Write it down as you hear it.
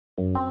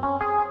I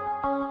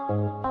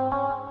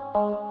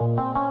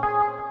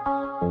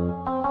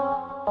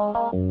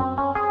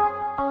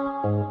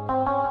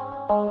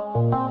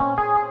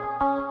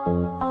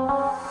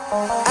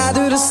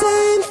do the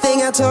same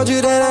thing. I told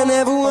you that I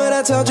never would.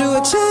 I told you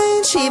I'd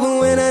change. Even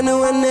when I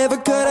knew I never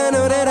could, I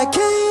know that I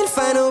can't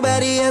find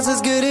nobody else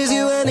as good as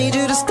you. I need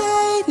you to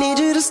stay, need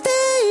you to stay.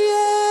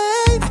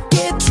 I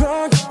get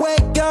drunk,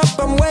 wake up,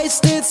 I'm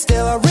wasted.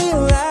 Still I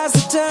realize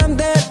the time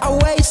that I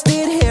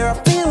wasted here. I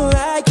feel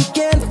like you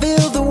can't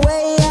feel the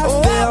way I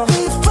feel. I'll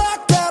be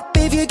fucked up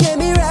if you get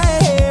me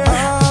right here.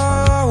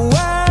 Oh,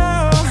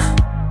 wow.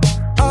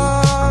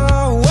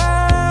 Oh,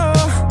 wow.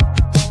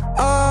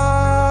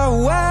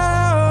 Oh,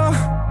 wow.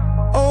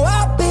 Oh,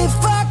 I'll be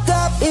fucked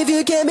up if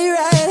you get me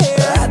right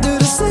here. I do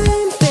the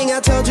same thing. I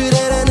told you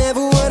that I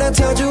never would. I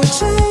told you I'd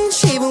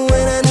change. Even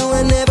when I knew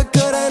I never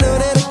could, I know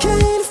that I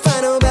can't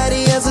find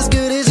nobody else as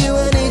good as you.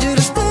 I need you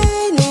to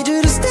stay, need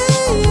you to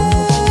stay.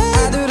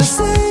 I do the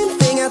same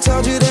thing. I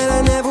told you that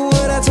I never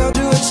would. I told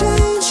you I'd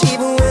change.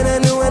 Even when I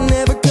knew I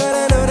never could,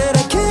 I know that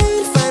I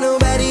can't find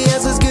nobody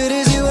else as good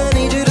as you. I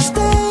need you to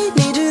stay,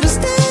 need you to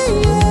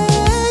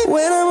stay.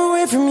 When I'm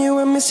away from you,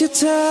 I miss your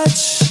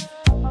touch.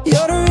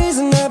 You're the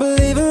reason I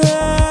believe in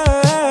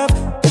love.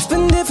 It's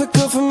been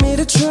difficult for me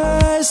to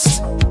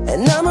trust,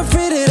 and I'm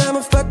afraid that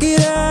I'ma fuck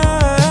it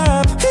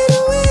up. Ain't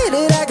no way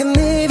that I can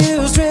leave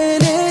you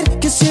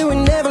stranded, 'cause you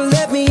would never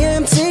let me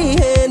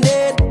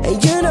empty-handed.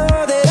 And you know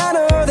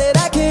that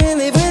I can't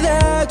live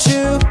without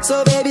you.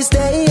 So baby,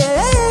 stay.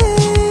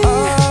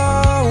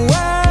 Oh,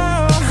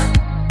 wow.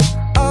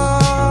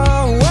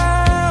 Oh,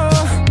 wow.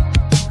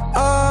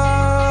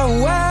 Oh,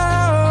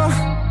 wow.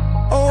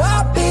 Oh,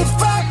 I'll be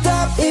fucked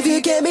up if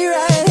you get me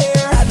right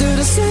here. I do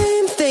the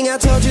same thing. I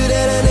told you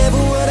that I never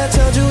would. I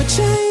told you I'd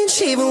change.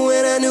 Even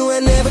when I knew I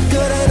never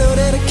could, I know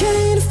that I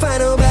can't find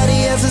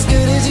nobody else as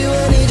good as you.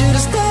 I need you to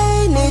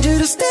stay, need you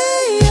to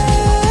stay.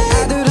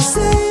 I do the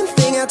same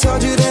thing. I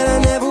told you that I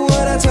never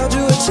would. I told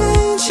you I'd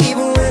change.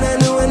 Even when I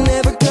knew I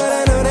never could,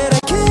 I know that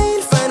I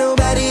can't find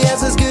nobody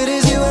else as good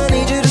as you. I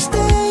need you to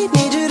stay,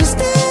 need you to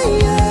stay.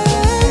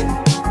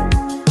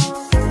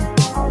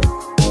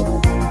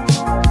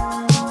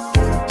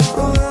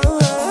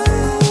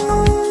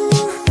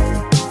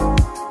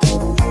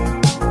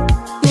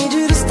 Need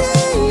you to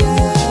stay.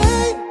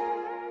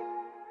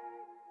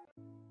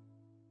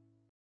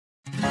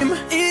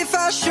 If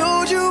I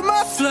showed you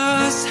my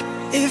flaws,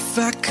 if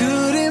I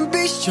couldn't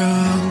be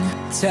strong,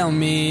 tell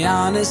me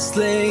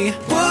honestly,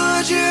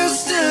 would you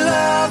still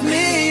love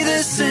me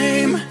the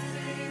same?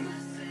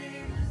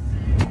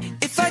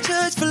 If I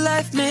judge for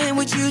life, man,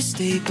 would you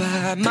stay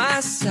by my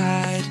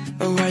side?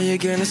 Or are you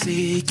gonna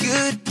say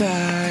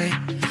goodbye?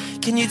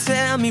 Can you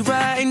tell me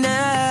right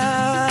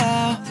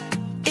now?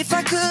 If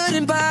I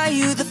couldn't buy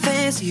you the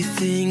fancy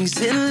things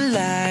in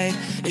life,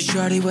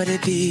 shorty, would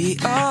it be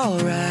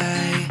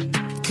alright?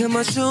 Come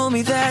on, show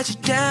me that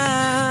you're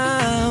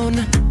down.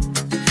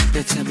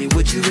 Now tell me,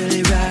 would you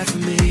really ride for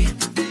me?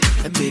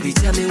 And baby,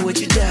 tell me, would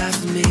you die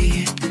for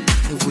me?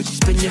 And would you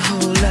spend your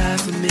whole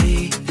life with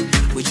me?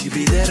 Would you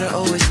be there to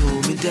always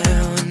hold me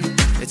down?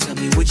 And tell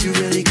me, would you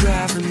really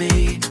cry for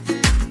me?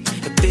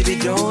 And baby,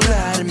 don't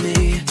lie to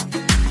me.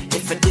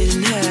 If I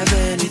didn't have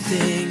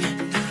anything,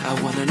 I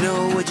wanna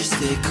know, would you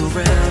stick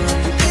around?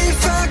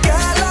 If I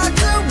got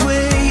locked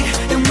away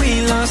and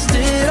we lost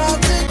it all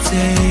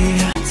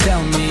today,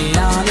 tell me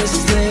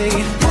honestly,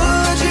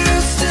 would you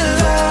still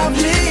love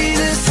me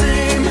the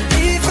same?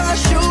 If I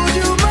showed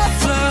you my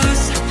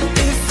flaws,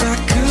 if I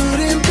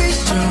couldn't be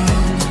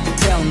strong,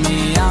 tell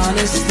me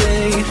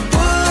honestly,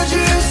 would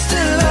you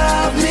still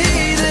love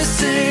me the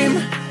same?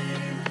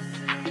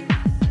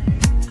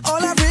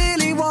 All I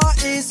really want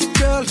is a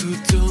girl who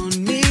don't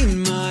need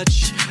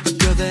much, a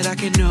girl that I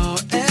can know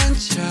and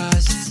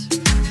trust,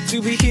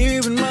 to be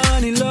here when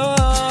money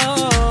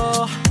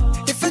low.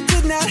 If I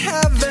did not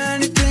have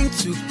anything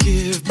to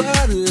give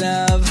but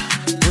love,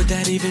 would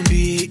that even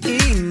be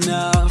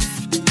enough?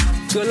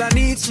 Girl, I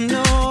need to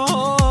know.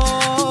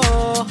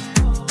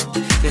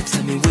 Now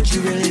tell me, would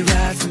you really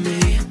ride for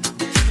me?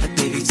 And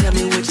baby, tell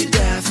me, would you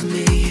die for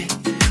me?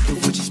 And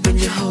would you spend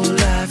your whole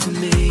life with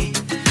me?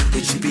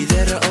 Would you be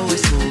there to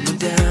always hold me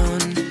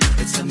down?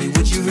 And tell me,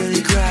 would you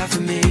really cry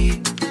for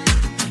me?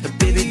 And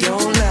baby,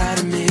 don't lie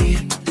to me.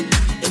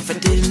 If I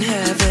didn't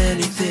have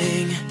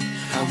anything,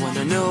 I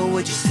wanna know,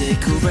 would you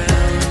stick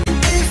around?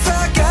 If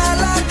I got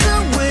locked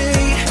away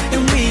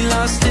and we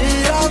lost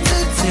it all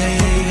today,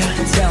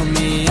 tell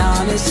me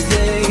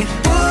honestly,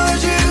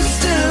 would you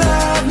still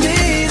love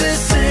me the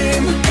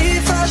same?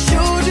 If I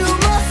showed you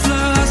my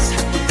flaws,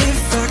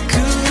 if I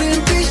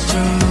couldn't be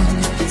strong,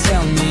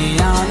 tell me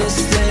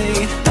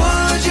honestly,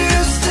 would you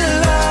still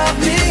love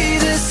me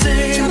the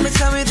same?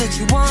 Tell me that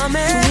you want me.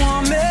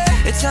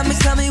 And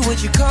tell me,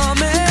 would you call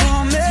me?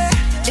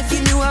 If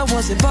you knew I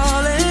wasn't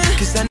ballin',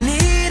 'cause I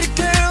need a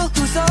girl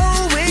who's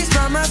always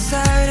by my side.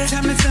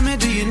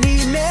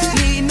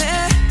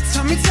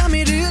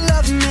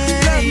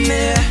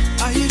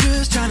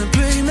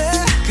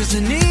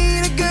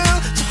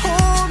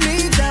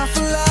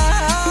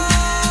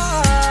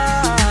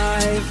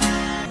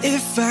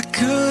 If I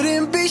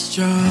couldn't be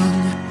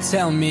strong,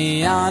 tell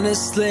me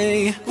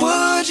honestly,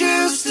 would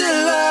you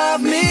still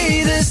love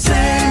me the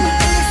same?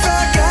 If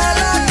I got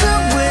locked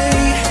away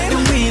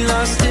and we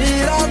lost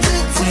it all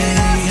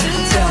today,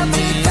 tell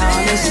me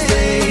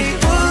honestly,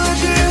 would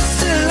you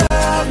still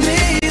love me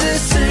the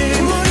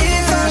same?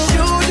 If I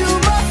showed you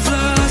my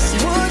flaws,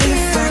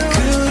 if I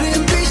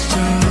couldn't be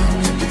strong,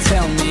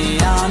 tell me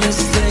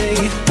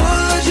honestly,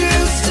 would you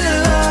still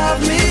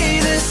love me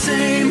the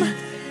same?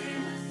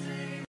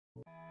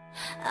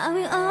 I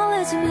will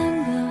always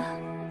remember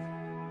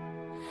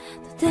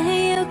the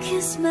day you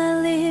kissed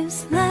my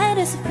lips, light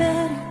as a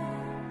feather.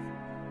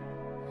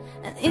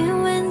 And it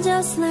went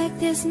just like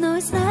this. No,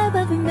 it's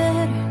never been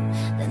better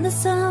than the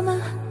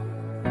summer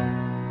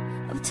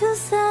of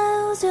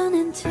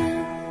 2002.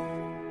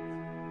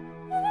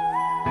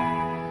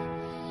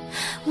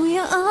 We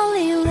are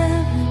only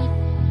 11,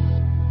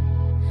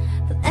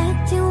 but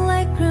acting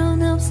like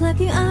grown-ups, like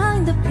you are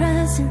in the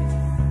present.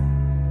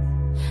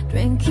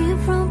 Drinking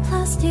from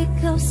plastic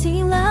cups,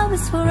 see love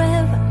is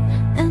forever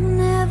and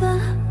never.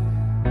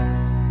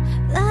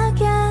 But I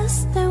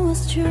guess that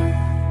was true.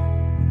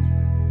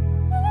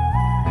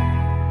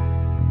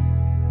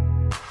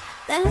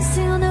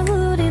 Dancing on the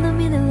wood in the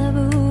middle of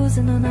a woods,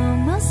 and on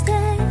almost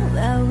day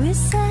where we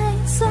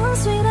sang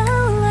songs with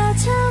all our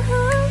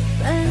childhood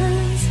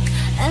friends.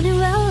 And it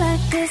went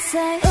like this,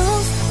 say,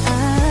 oh,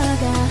 I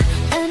got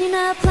and in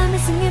our plan,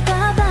 sing it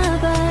bye bye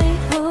bye.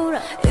 Hold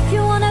up, if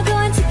you wanna go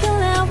and take a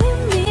lap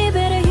with me,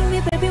 better hit me,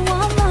 baby,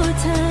 one more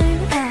time.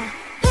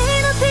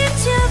 Paint a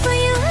picture for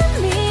you and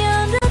me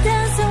on the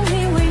dance when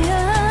we were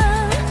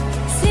young,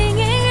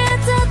 singing at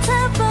the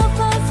top of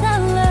both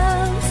our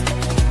lungs.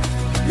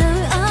 Now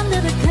we're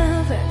under the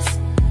covers.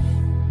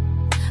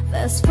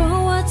 Fast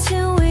forward to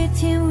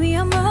 18, we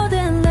are more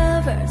than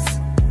lovers.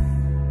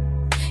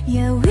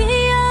 Yeah, we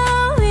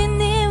are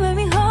winning when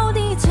we hold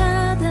each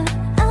other.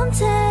 I'm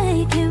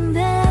taking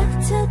back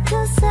to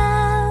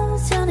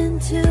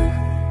 2002.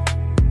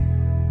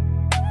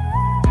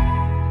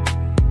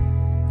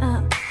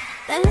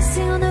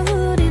 Dancing on the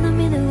wood in the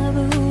middle of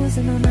a woods,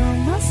 and on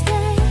almost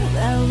day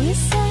where we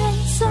sang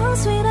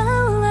songs with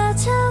all our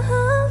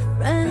childhood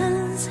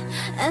friends.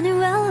 And it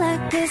went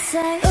like this,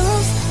 say,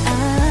 oops, I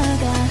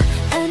got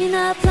and in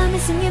our plan,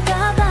 sing it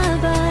bye bye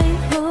bye.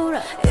 Hold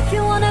up, if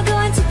you wanna go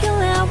and take a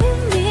lap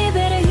with me,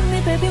 better hit me,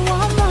 baby,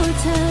 one more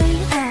time.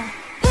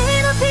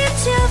 Paint a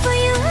picture for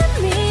you and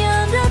me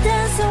on the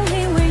dance when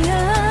we were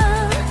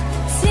young,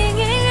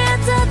 singing at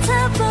the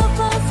top of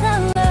both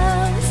our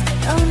lungs.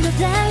 On the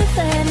day we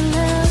fell in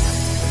love,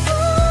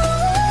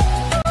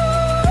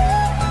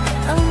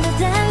 on the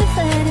day we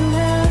fell in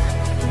love.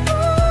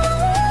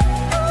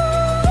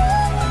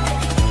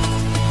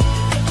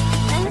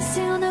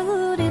 Dancing on the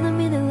wood in the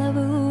middle of a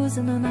woods,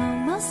 and on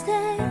almost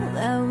day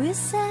where we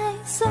sang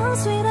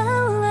songs with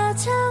all our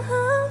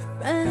childhood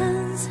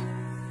friends.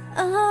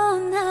 Oh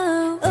no,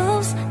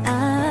 oops,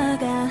 I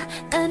got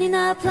and in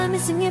our plan,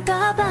 sing it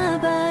bye bye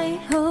bye.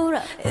 Hold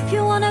up, if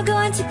you wanna go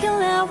and take a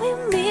lap with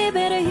me,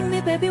 better hit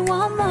me, baby,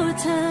 one more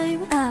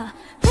time.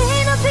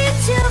 Paint a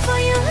picture for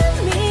you and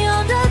me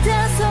on the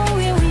dance when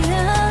we were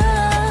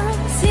young,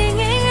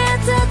 singing at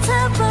the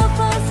top of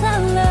both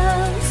our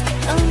lungs.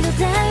 On the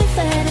day we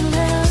fell in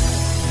love,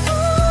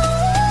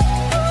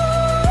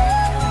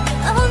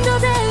 on the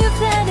day we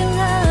fell in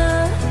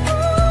love,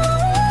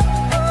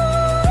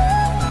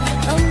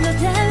 on the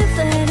day we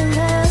fell in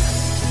love,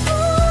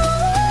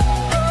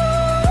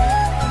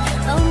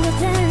 on the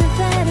day we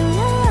fell in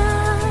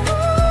love,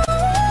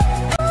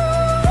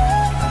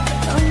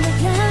 on the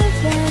day we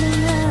fell in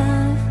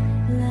love,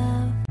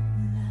 love,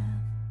 love.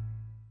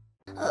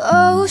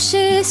 Oh,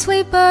 she's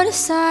sweet but a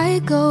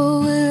psycho,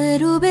 a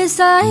little bit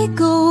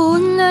psycho,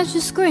 and now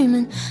she's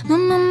screaming,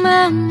 mama,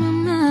 mama,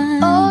 mama.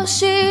 Oh,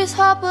 she's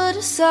hot but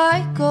a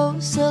psycho,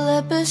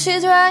 celeb but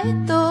she's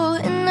right though,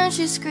 and now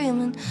she's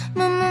screaming,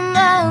 mama,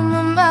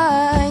 mama,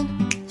 mine.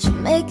 She'll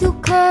make you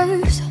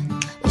curse,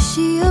 is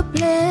she a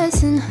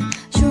blessing?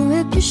 She'll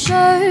rip your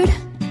shirt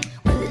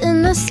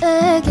within a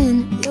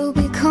second. You'll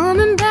be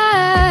coming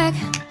back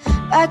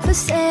for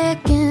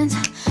seconds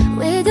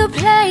with your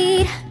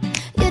plate.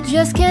 You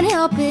just can't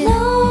help it.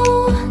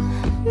 No,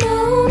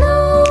 no, no.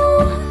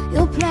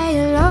 You'll play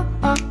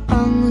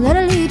along, let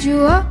her lead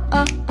you on.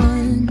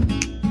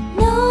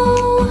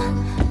 No,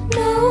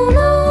 no,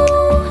 no.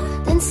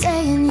 Then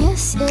saying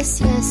yes,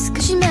 yes, yes,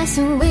 'cause she's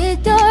messing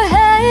with your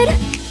head.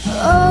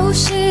 Oh,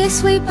 she's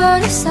sweet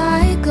but a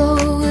psycho,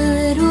 a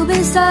little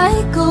bit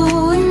psycho,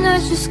 and now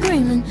she's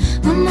screaming,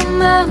 mama,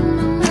 mama,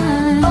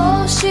 mama.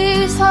 Oh,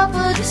 she's hot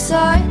but a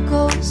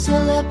psycho,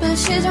 celeb but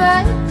she's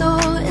right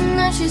though, and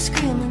now she's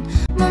screaming,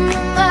 mama,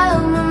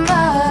 mama, mama.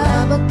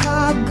 Grab a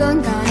cop gun,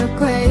 got her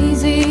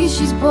crazy,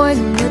 she's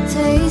poison but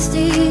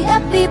tasty.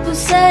 Yeah, people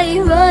say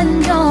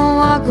run, don't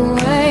walk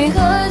away,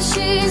 'cause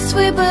she's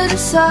sweet but a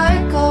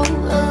psycho,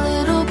 a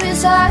little bit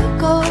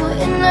psycho,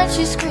 and now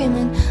she's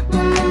screaming,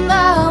 mama,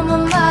 mama,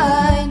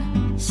 mine.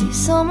 See,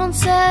 someone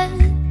said,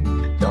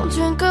 don't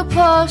drink her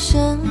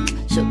potion,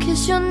 she'll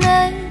kiss your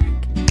neck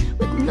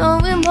with no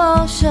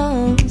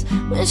emotions.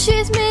 When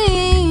she's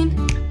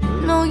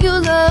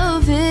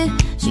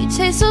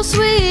she's so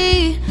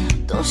sweet.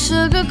 Don't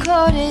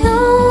sugarcoat it.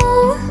 No,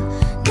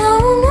 no,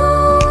 no.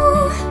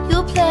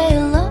 You'll play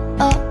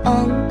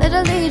along, let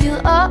her lead you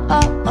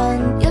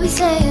on. You'll be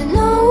saying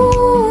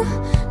no,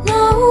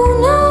 no,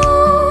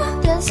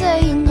 no. Then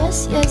saying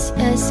yes, yes,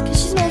 yes, cause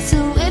she's meant to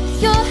whip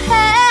your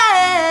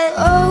head.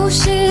 Oh,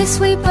 she's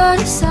sweet but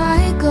a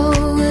psycho,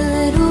 a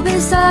little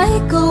bit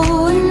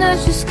psycho. And now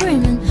she's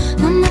screaming,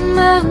 mama,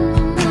 mama.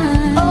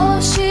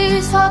 Oh,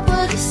 she's hot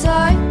but a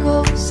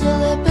psycho,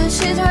 silly but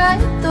she's right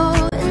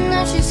though. And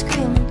now she's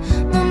screaming,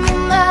 mama,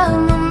 mama,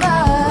 mama.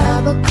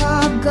 Grab a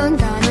cop gun,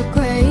 kinda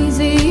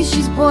crazy.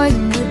 She's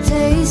poison but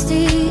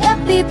tasty. Yeah,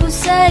 people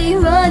say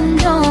run,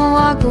 don't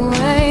walk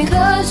away.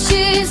 Cause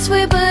she's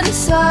sweet but a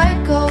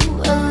psycho,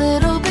 a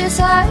little bit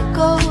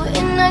psycho.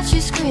 And now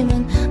she's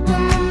screaming,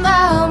 mama,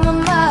 mama,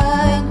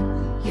 mine.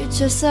 You're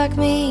just like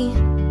me,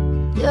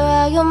 you're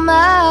out your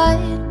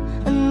mind.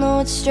 I know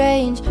it's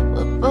strange,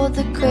 we're both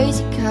the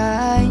crazy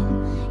kind.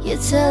 You're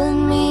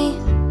telling me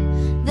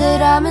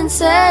that I'm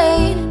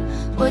insane.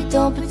 Boy,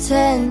 don't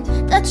pretend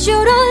that you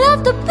don't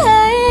love the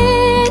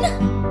pain.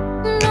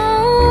 No.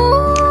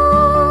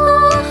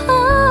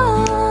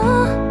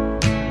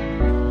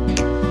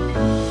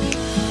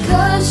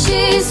 Cause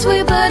she's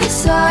sweet but a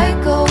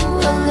psycho,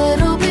 a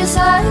little bit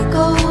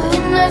psycho.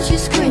 And now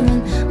she's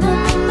screaming,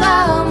 mama,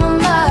 mama,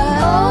 mama.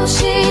 Oh,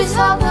 she's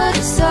hot but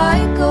a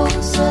psycho,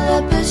 so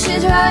that bitch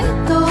she's right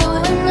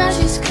though. And now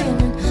she's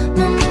screaming,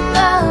 mama,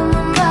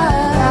 mama, mama.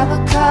 Grab a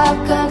cop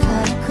gun,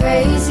 kinda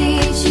crazy.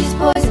 She's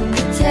poison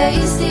but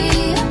tasty.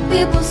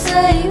 People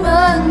say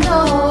run,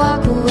 don't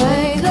walk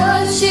away.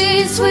 Cause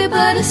she's sweet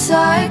but a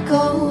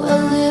psycho, a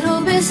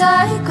little bit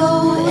psycho.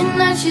 And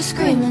now she's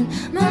screaming,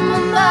 mama,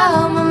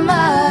 mama,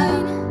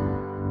 mine.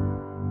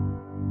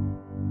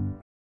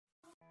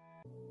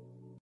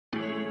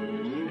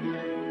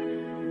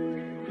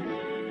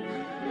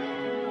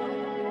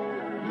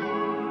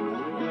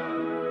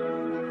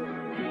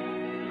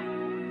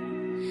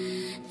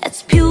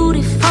 It's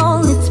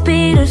beautiful, it's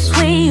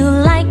bittersweet. You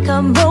like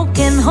a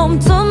broken home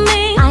to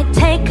me. I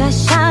take a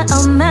shot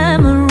of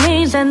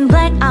memories and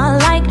black out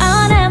like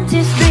an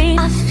empty street.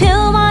 I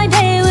fill my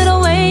day with the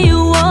way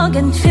you walk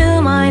and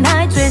fill my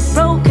nights with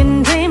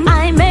broken dreams.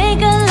 I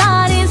make a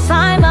lot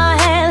inside my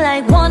head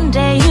like one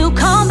day you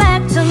come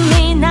back to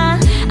me. Now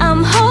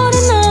I'm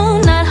holding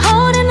on, not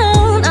holding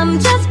on. I'm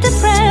just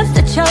depressed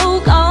to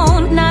choke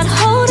on. Not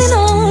holding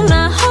on,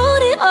 not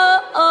holding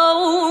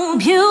on.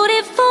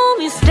 Beautiful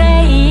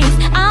mistakes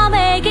I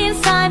make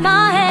inside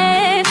my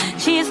head.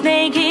 She's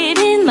naked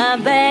in my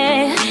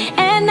bed,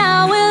 and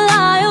I will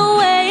lie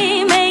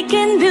awake,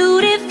 making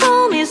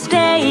beautiful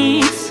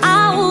mistakes.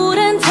 I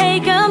wouldn't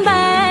take them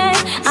back.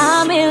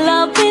 I'm in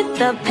love with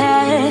the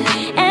past,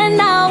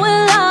 and I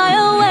will lie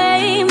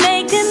awake,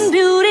 making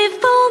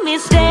beautiful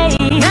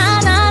mistakes. Na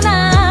na na,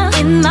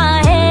 in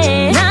my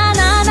head. Na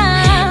na na,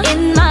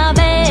 in my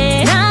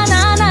bed. Na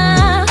na na,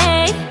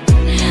 ay,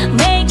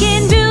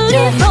 making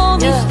beautiful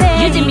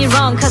mistakes. You did me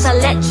wrong cause I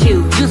let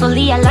you.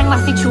 Usually I like my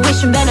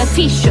situation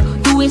beneficial.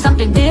 Doing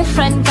something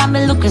different got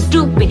me looking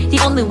stupid. The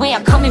only way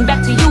I'm coming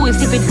back to you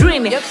is if you're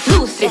dreaming.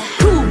 Lucid,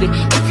 prove it.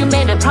 If you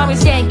made a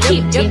promise, then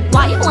keep it.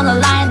 Why you wanna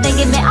lie and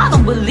thinking that I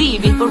don't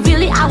believe it? But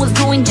really I was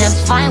doing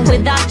just fine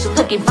without you.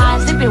 Looking fine,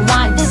 sipping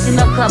wine, this is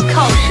no club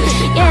culture.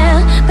 Yeah,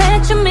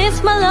 bet you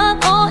miss my love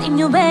all in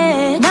your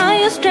bed. Now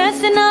you're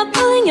stressing up,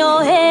 pulling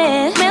your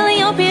hair, smelling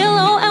your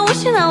pillow and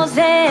wishing I was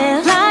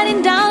there.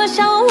 Sliding down the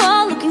shower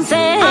wall looking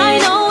sad. I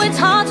know it's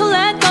hard to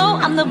let go,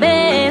 I'm the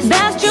best.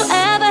 Best you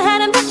ever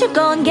had and best you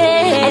gon' get.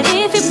 And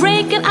if you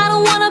break it, I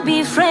don't wanna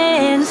be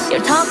friends.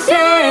 You're toxic.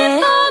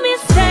 Beautiful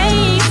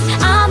mistakes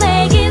I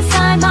make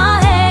inside my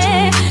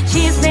head.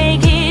 She's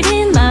naked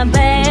in my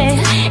bed,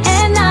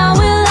 and I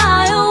will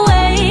lie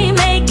awake,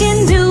 making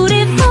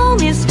beautiful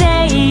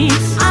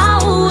mistakes. I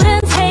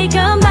wouldn't take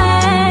them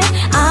back.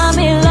 I'm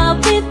in love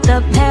with the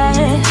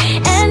past,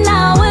 and I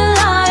will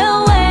lie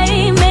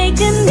awake,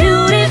 making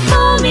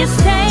beautiful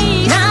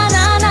mistakes. Na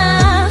na na,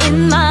 in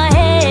my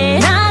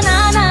head. Na na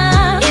na.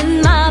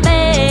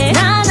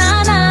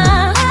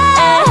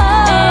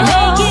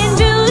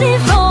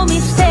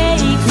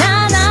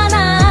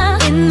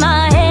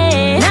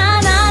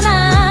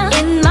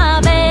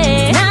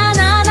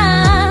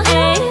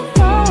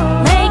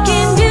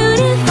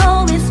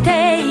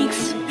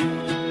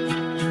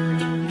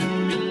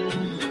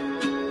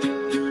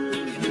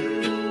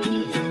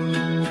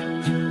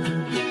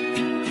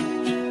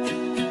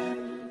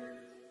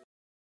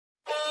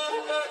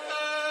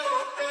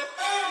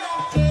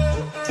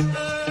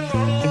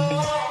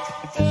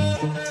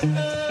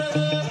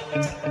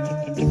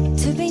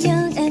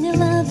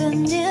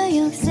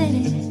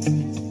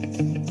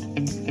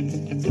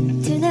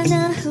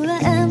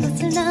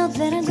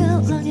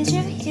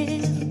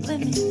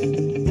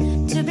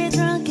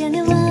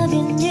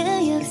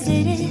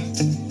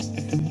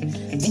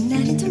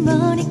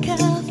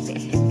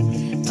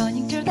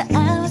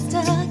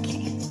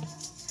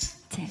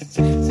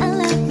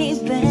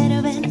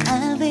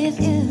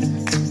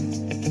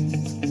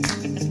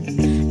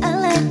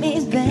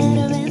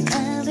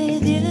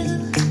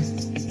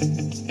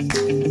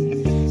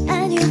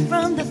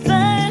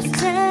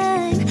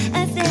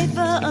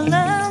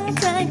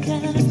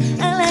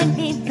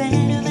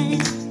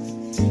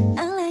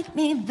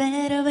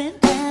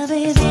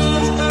 with you.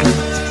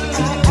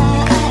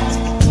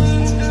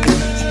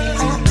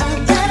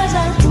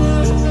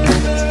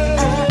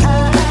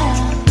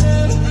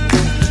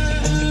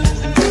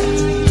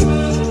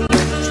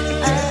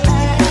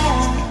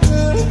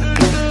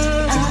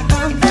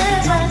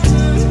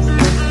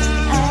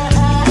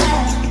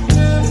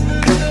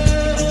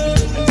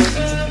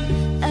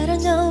 I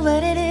don't know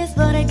what it is,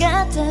 but I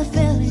got the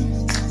feeling.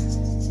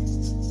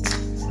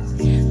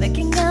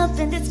 Waking up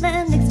in this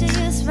man next to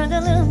you,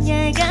 struggling,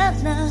 yeah, I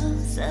got no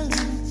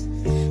solution.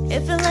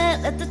 If you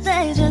let the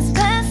day just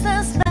pass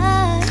us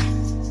by,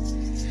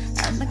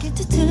 I'm not get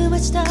to too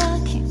much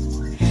talking.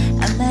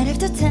 I might have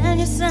to tell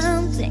you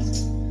something.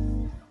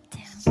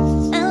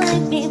 Damn. I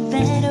like me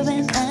better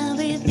when I'm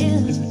with you.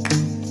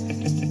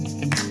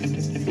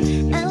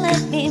 I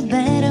like me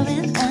better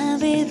when I'm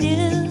with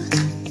you.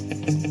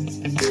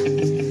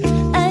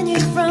 I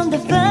knew from the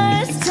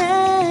first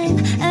time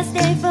I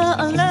stayed for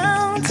a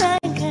long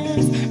time,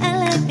 'cause I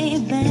like me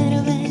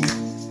better when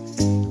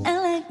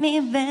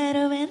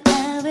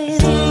I'm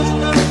with you.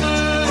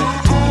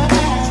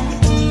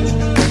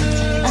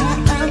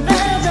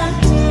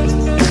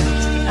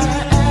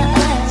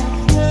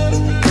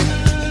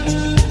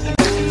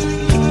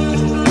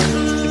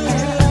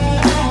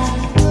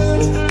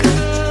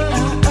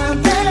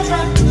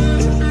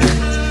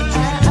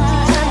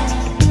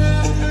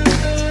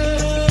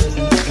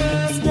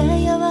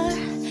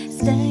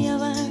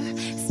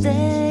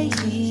 Stay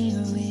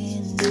here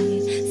with me.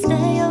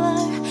 Stay over,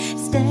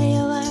 stay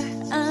over.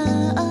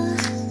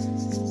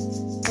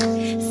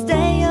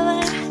 Stay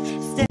over,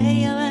 stay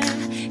over.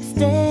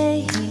 Stay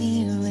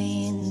here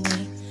with me.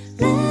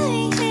 Lay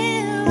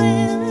here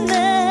with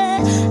me.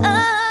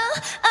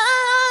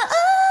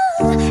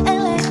 I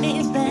like me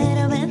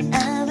better when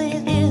I'm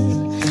with you.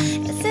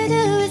 Yes I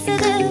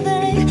do,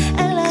 babe.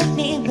 I like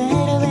me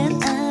better when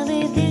I'm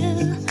with you.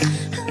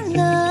 Oh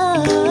no,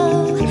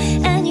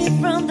 I knew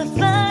from the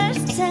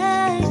first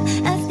time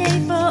I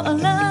stayed for a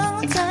long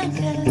time,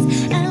 'cause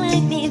I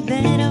like me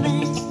better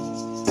when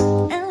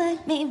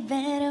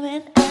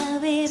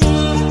I'm with you.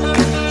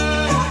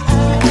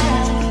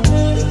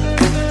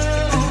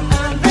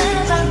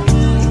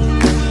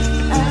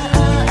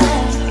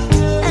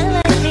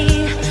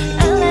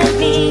 I like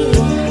me.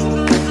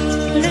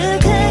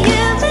 Look how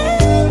you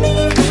make me.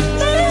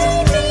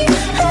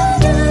 Oh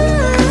no.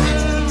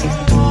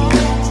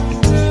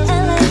 I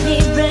like me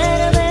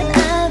better when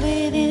I'm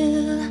with you.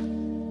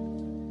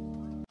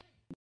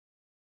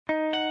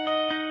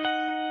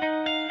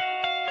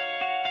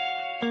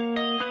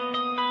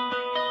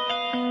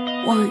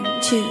 1,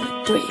 2,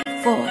 3,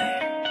 4.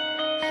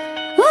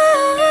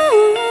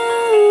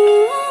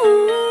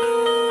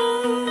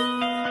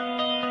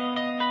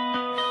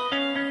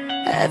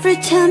 Every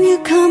time you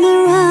come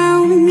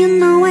around, you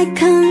know I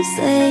can't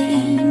say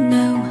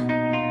no.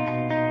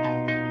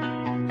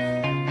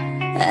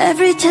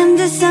 Every time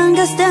the sun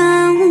goes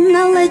down,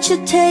 I'll let you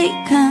take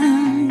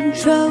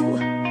control.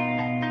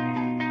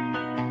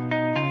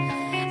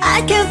 I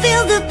can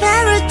feel the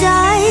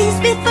paradise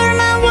before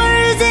my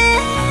words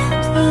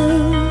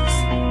impose.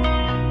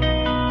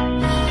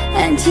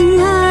 And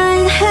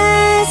tonight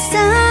has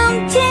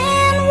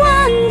something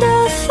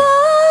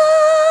wonderful.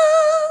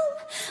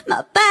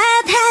 My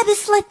bad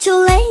habits led to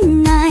late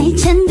night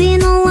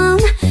chatting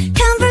alone,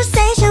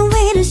 conversation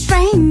with a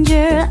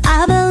stranger.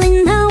 I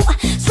barely know,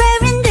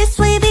 swearing this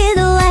will be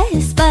the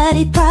last, but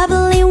it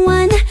probably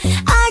won't.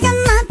 I got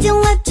nothing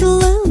left to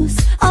lose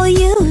or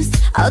use.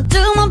 I'll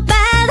do my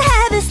bad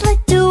habits led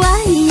to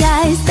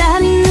I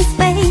start in the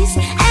space,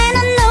 and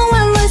I know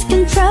I lost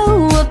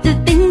control of the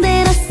thing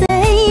that I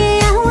say.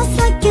 I was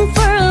looking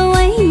for a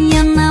way,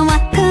 and now I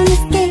can't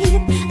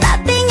escape.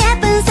 Nothing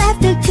happens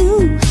after two.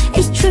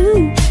 It's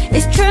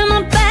true,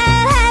 my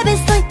bad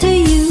habits led to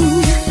you.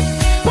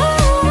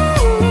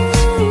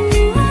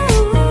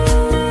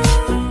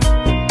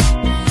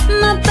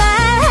 My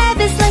bad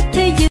habits led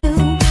to you.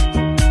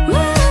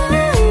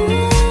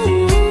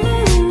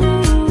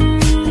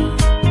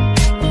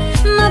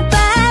 My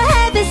bad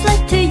habits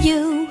led to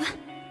you.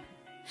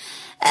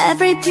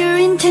 Every pure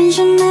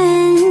intention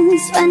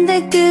ends when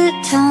the good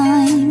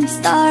times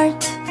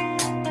start.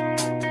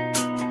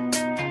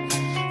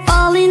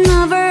 Falling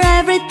over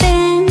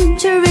everything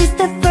to reach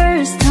the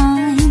first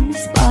time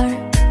spark.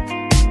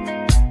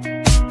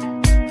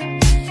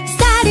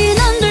 Starting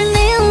under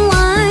neon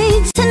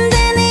lights and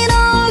then it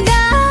all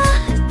got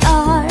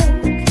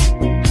dark.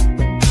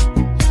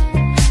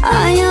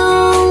 I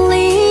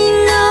only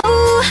know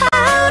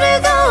how to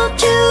go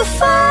too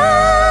far.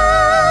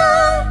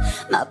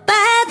 My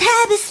bad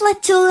habits led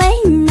to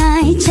late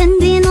night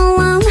chatting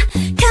alone,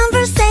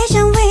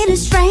 conversation with a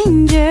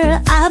stranger.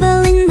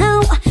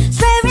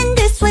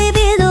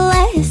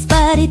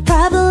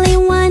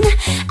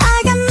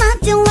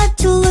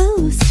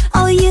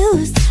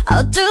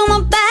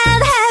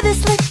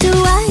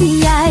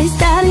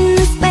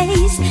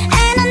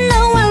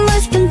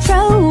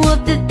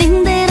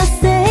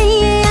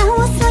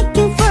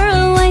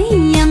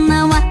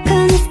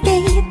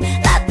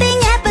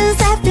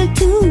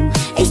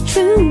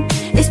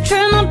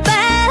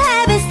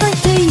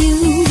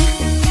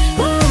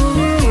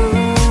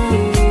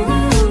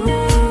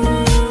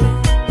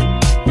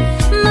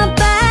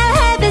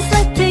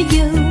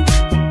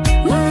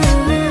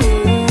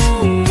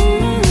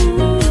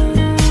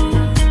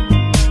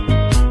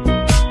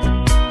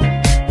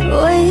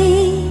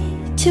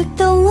 took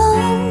the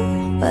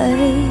long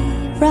way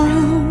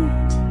round,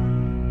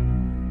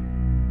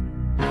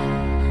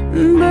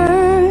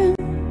 burn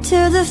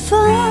till the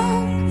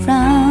fun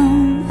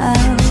run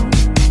out.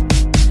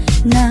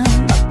 Now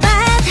my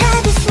bad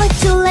habits like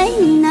too late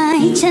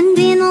night,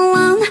 chatting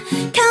alone,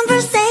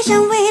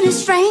 conversation with a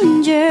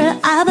stranger.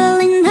 I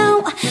believe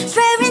now,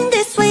 swearing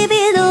this will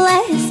be the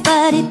last,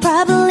 but it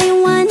probably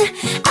won't.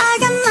 I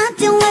got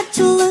nothing left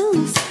to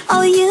lose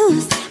or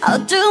use. I'll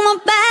do my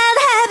bad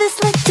habits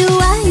like two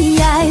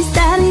eyes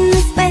that in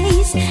the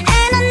space,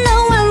 and I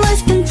know I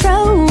lost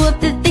control of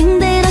the thing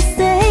that I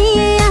say.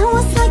 I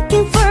was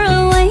looking for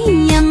a way,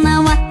 and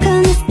now I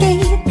can't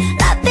escape.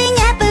 Nothing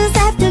happens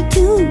after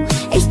two.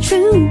 It's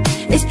true,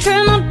 it's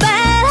true. My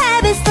bad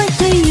habits like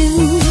to you.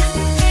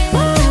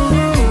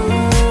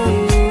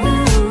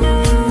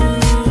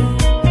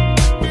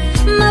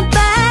 My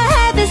bad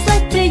habits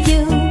like to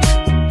you.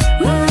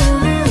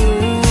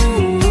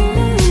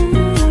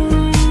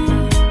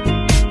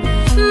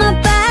 My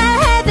bad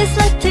habits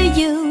like to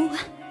you.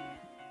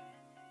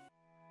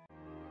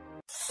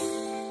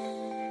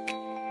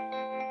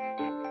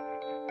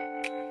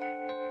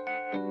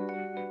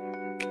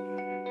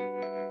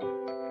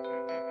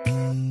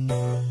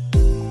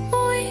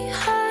 We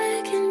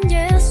hug and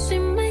yes, we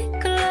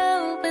make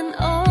love and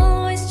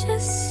always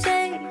just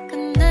say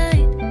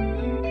goodnight.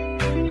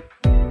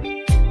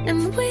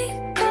 And we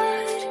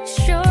got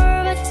sure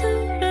about to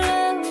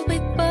love me,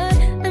 but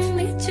I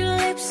need your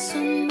lips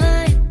on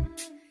mine.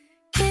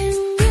 Can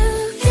you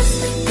kiss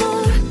me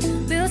more?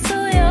 Feel so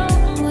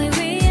young,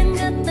 we ain't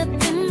got nothing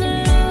to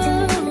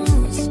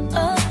lose.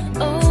 Oh,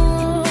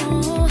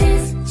 oh,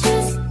 it's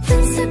just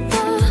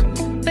principle.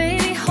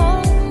 Baby,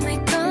 hold me,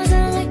 'cause I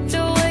like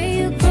the way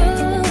you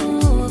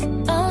groove.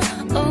 Oh,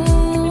 oh,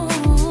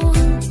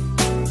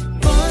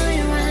 boy,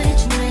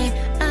 right me,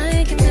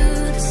 I can do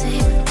the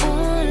same.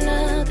 All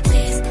of the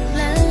days,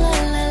 la la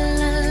la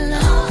la la.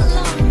 All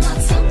on my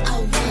tongue, I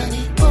want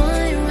it.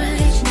 Boy,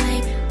 right me,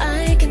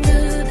 I can do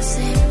the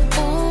same.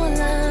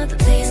 All of the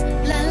days,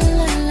 la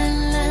la la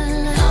la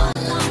la.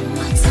 All on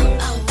my tongue,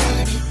 I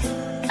want it.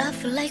 I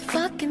feel like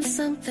fucking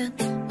something,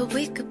 but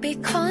we could be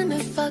calm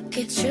and fuck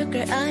it.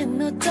 Sugar, I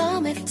know,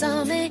 dummy,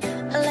 dummy.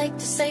 I like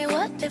to say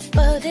what if,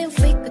 but if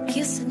we could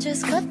kiss and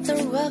just cut the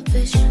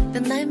rubbish,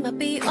 then I might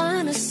be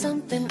on to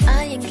something.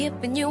 I ain't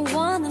giving you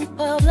one in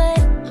public,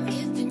 I'm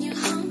giving you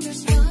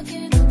hundreds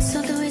fucking.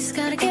 Something we just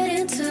gotta get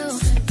into.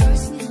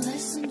 First need a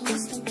lesson,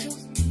 wisdom too.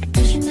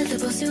 Wishing that the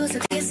pussy was a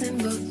kissing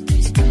booth.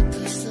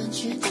 Sprinkles,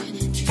 sunshine,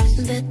 and juice.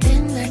 That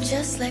dinner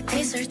just like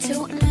dessert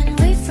too. And when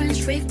we French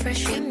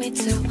refresh, give me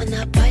two. When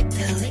I bite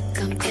the lick,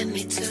 come get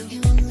me two. You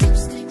want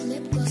lipstick,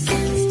 lip gloss,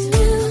 can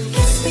you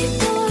kiss me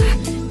more?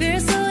 We're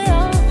so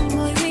young,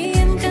 boy, we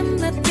ain't got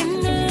nothing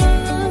to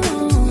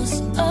lose.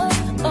 Oh,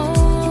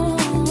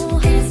 oh,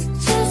 it's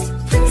just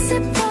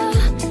principle.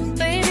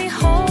 Baby,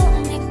 hold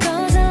me,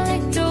 'cause I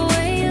like the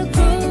way you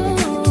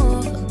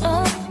groove.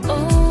 Oh, oh,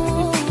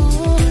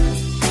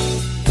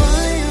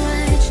 boy,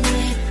 right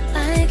me,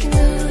 I can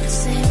do the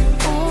same.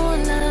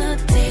 All of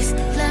the days,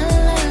 la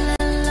la la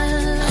la.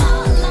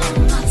 All on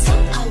my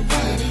tongue, I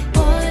want it.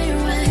 Boy,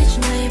 right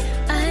me,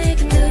 I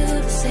can do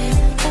the same.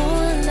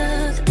 All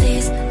of the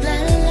days, la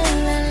la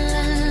la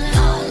la la.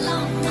 All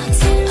on my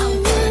tongue, I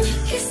want it.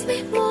 Kiss me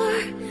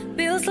more,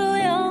 feel so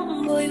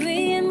young, boy, we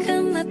ain't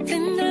got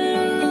nothing to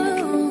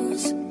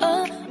lose.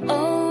 Oh,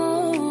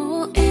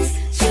 oh, it's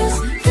just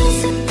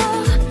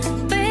principle.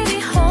 Baby,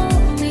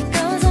 hold me,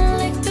 'cause I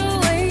like the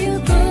way you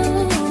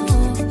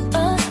groove.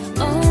 Oh,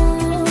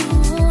 oh,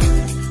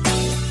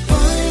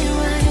 boy,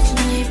 right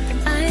me,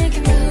 I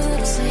can do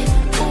the same.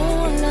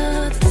 All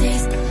of the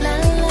days, la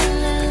la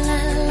la la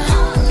la.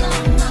 All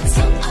on my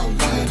tongue, I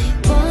want it.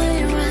 Boy,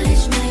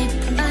 right me,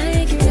 I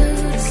can do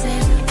the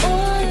same.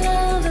 All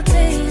of the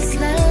days,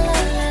 la la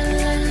la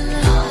la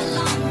la. All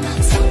on my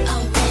tongue, I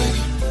want it.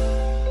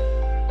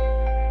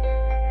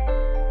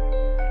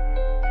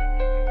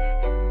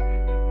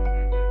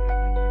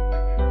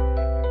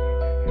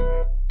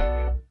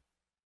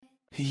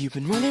 You've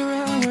been running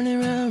around, running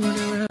around,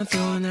 running around,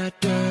 throwing that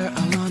dirt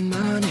all on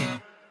my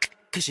name.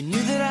 'Cause you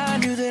knew that I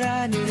knew that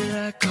I knew that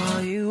I'd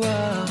call you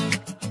up.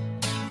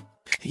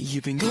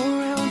 You've been go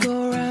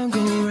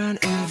around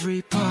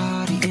every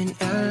party in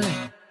LA.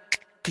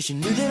 'Cause you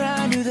knew that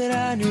I knew that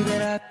I knew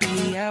that I'd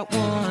be at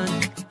one.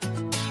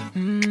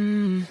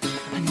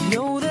 I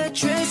know that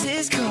dress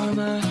is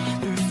karma,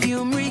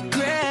 perfume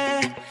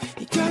regret.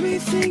 You got me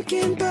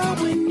thinking about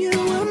when you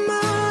were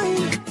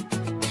mine.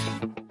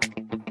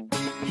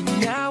 And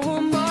now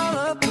I'm all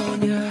up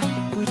on you,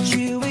 what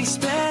you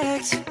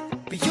expect?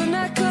 But you're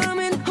not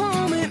coming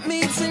home with me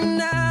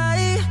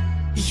tonight.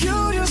 You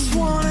just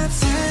want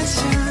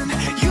attention,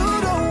 you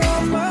don't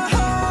want my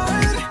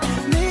heart.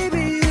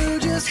 Maybe you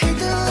just hate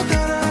the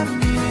thought of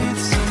needing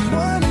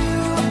someone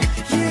new.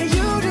 Yeah,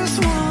 you just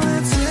want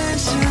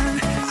attention,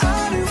 I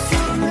knew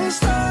from the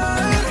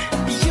start.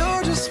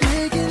 You're just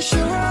making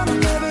sure I'm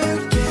never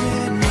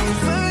getting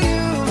over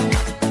you.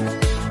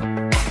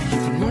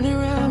 You've been running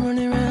around,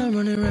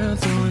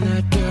 throwing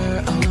that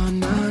dirt all on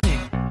my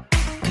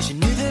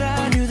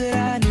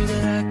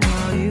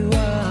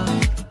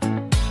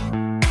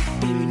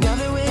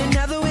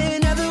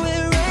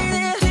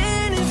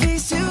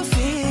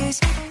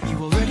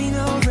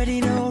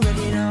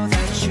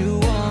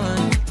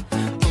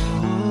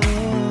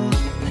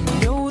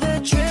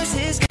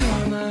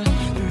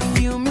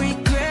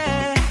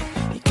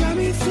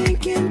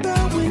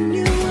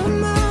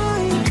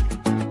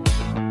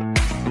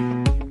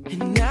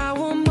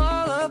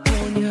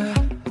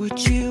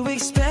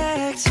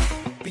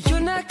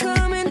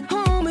coming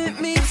home with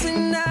me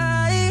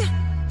tonight.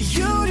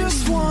 You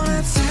just want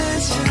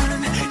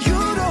attention, you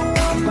don't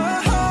want my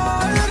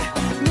heart.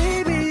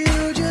 Maybe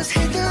you just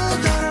hate the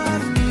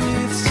thought of me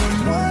with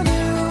someone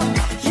new.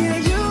 Yeah,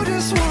 you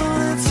just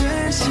want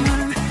attention,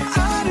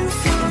 I do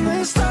from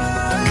the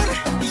start.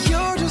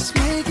 You're just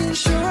making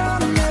sure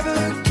I'm never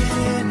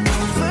getting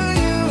over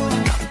you.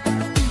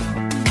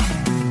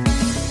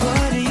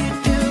 What are you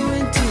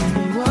doing to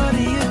me? What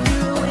are you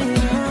doing?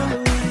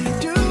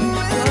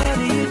 What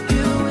are you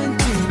doing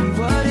to me?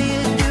 What are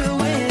you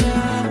doing?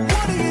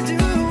 What are you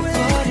doing?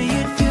 What are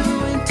you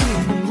doing to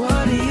me?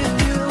 What are you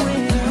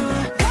doing?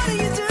 What are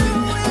you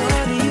doing?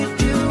 What are you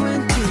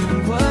doing to me?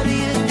 What are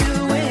you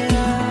doing?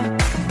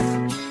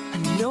 I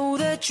know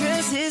that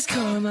dress is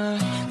karma,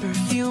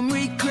 perfume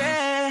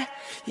regret.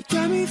 You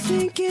got me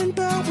thinking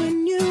about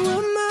when you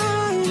were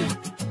mine.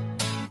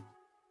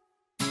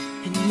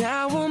 And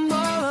now I'm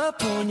all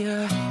up on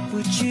you,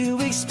 what you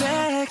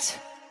expect?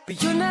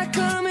 But you're not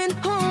coming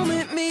home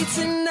with me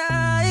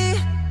tonight.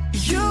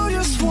 You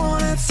just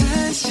want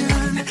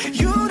attention,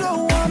 you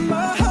don't want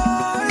my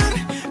heart.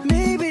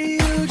 Maybe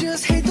you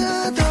just hate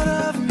the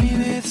thought of me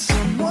with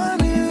someone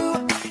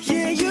new.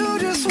 Yeah, you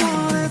just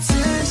want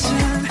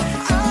attention,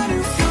 I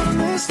do from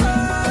the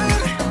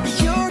start.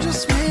 You're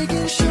just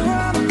making sure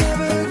I'm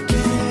never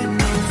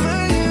getting over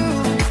you.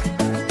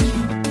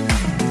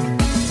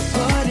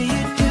 What are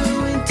you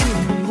doing to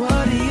me?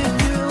 What are you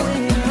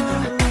doing?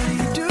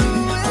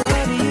 What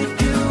are you doing? What are you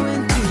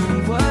doing to me?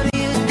 What are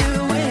you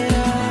doing?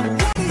 What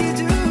are you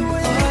doing?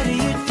 What are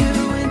you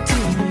doing to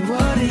me?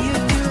 What are you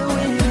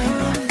doing?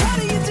 What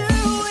are you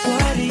doing?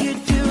 What are you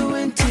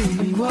doing to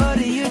me? What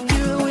are you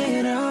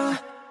doing?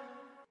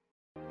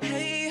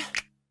 Hey,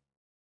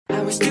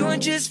 I was doing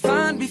just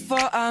fine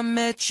before I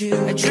met you.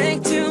 I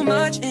drank too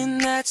much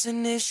and that's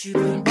an issue,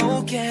 but I'm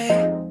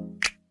okay.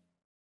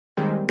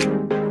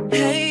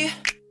 Hey,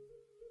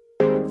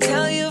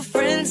 tell your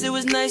friends it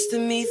was nice to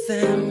meet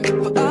them,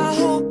 but I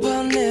hope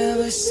I'll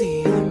never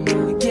see them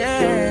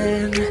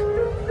again.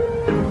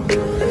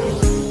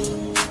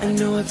 I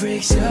know it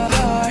breaks your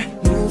heart.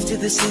 Moved to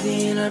the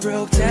city and I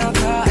broke down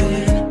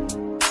crying.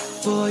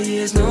 4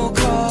 years, no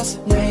calls.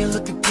 Now you're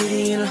looking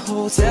pretty in a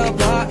hotel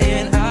bar,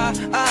 and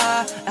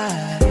I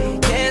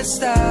can't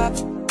stop.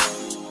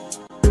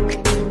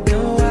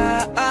 No,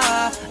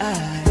 I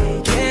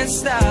can't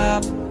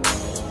stop.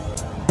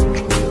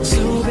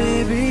 So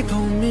baby,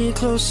 pull me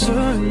closer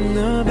in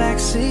the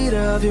backseat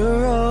of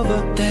your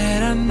Rover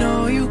that I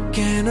know you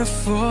can't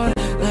afford,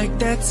 like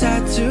that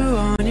tattoo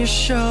on your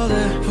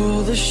shoulder.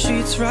 Pull the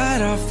sheets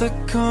right off the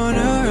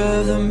corner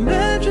of the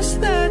mattress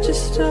that you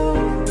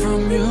stole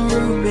from your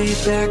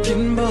roommate back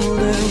in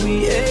Boulder.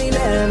 We ain't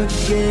ever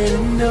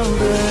getting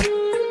older.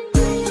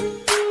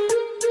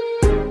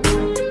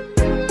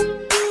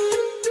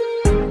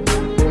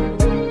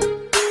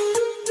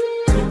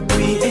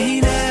 We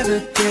ain't ever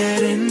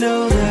getting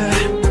older.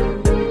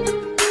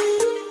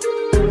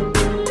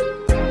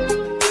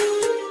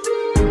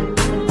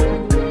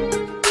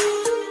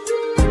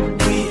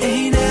 We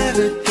ain't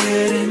ever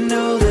getting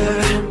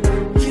older.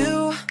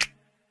 You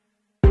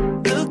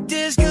looked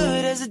as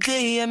good as the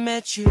day I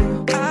met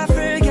you. I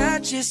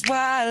forgot just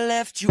why I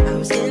left you. I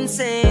was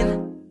insane.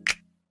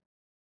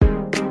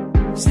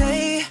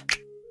 Stay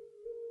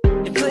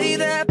and play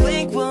that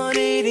Blink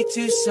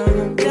 182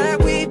 song that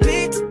we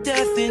beat to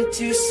death in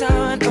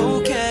Tucson.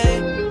 Okay,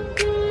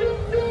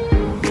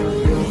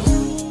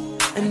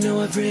 I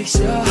know it breaks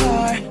your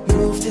heart.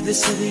 Moved to the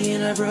city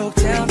and I broke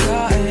down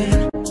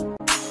crying.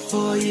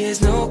 4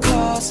 years, no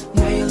calls.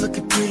 Now you're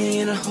looking pretty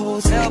in a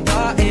hotel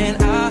bar, and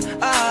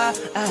I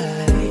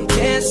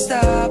can't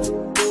stop.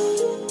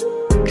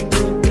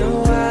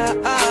 No,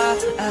 I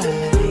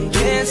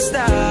can't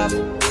stop.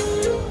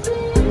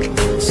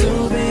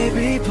 So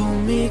baby, pull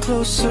me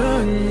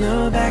closer in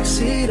the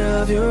backseat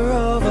of your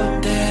Rover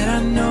that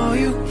I know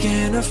you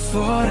can't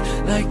afford,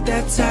 like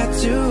that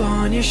tattoo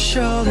on your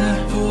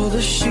shoulder. Pull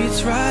the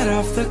sheets right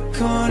off the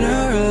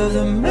corner of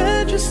the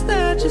mattress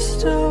that you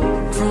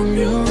stole from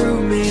your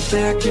roommate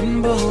back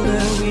in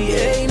Boulder. We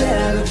ain't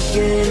ever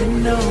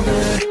getting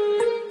older.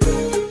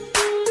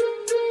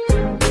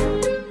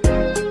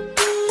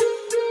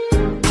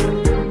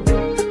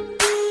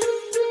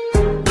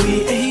 We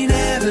ain't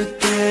ever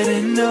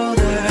getting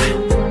older.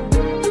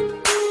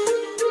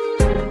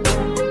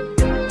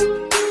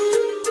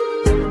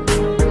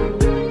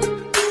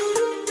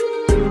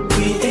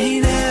 We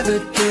ain't ever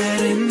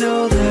getting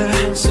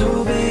older.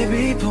 So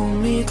baby, pull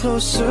me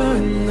closer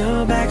in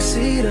the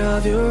backseat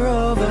of your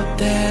Rover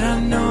that I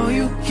know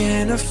you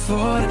can't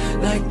afford,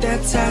 like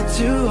that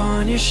tattoo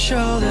on your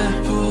shoulder.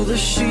 Pull the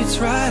sheets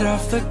right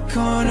off the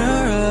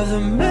corner of the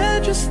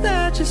mattress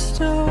that you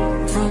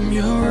stole from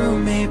your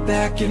roommate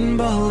back in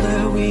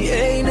Boulder. We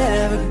ain't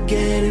ever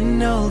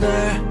getting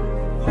older.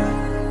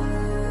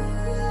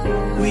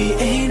 We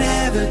ain't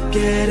ever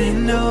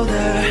getting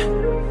older.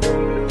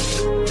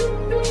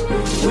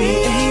 We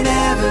ain't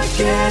ever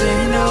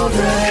getting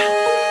older.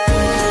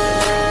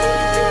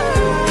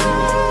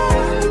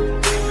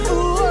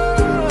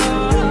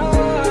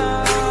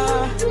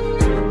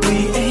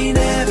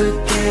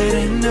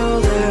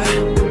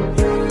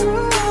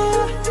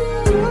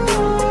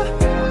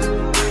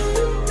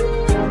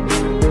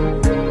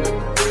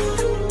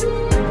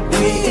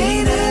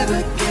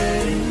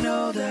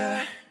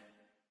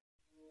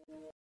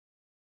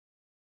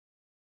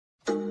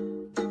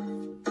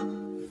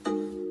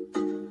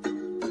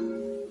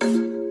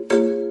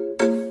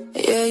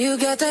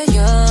 got that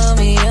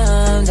yummy,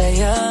 yum, that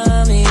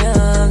yummy,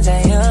 yum,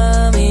 that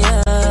yummy,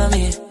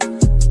 yummy.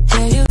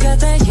 Yeah, you got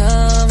that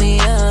yummy,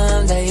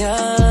 yum, that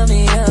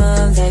yummy,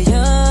 yum, that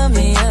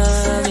yummy,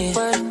 yummy.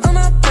 Word on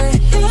my way,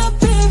 yeah,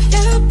 babe,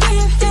 yeah,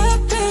 babe, yeah,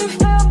 babe.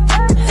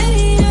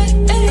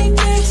 88,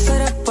 88, say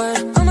that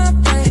word on my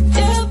way,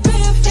 yeah,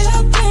 babe,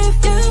 yeah, babe,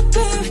 yeah,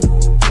 babe.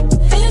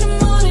 In the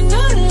morning,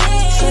 or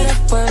late, say that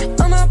word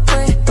on my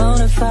way.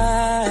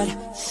 Bonafide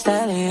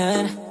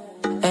stallion,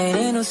 ain't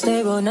in no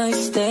stable,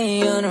 nice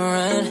stay on the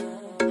run.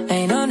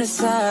 Ain't on the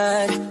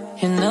side,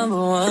 you're number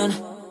one.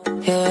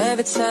 Yeah,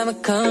 every time I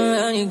come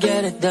around, you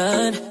get it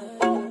done.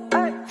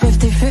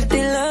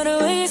 50-50, love the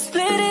way you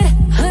split it.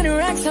 100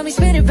 racks on me,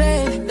 spin it,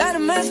 babe. Light a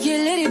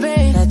masculinity,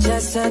 babe. That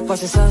jet set, watch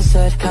the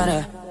sunset,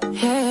 kinda,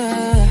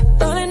 yeah.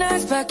 Rolling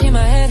eyes back in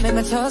my head, make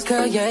my toes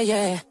curl, yeah,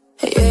 yeah.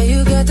 Yeah,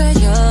 you got that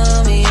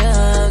yummy,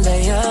 yum,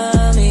 that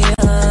yummy,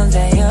 yum,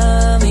 that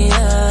yummy,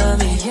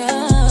 yummy,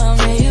 yum.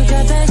 Yeah, you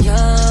got that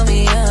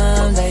yummy,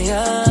 yum, that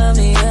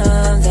yummy,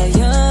 yum, that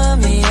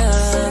yummy,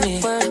 yummy.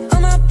 Word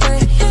on my way,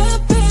 yeah,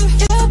 babe,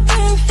 yeah,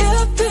 babe,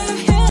 yeah, babe,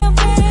 yeah,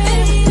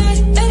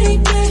 babe.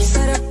 88,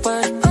 say that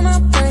word on my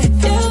way,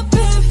 yeah,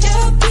 babe,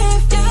 yeah,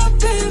 babe, yeah,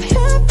 babe,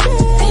 yeah,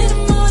 babe. In the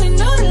morning,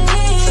 or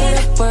late, say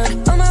that word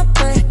on my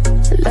way.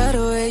 Love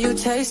the way you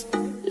taste,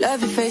 love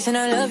your face and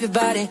I love your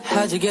body.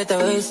 How'd you get that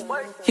waist?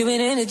 You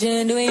been in the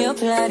gym doing your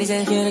Pilates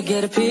and here to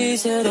get a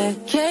piece of that.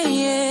 Yeah,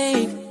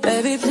 yeah,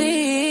 baby,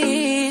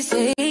 please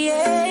say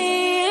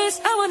yes.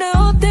 I want the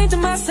whole thing to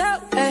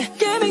myself. Hey,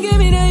 give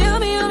me that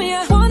yummy, yummy.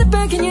 I want it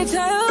back in your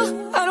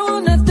tail. I don't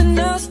want nothing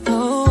else.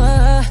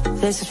 Oh,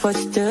 this is what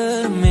you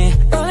do to me.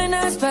 Rolling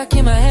eyes back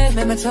in my head,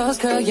 make my toes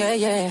curl, yeah,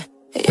 yeah.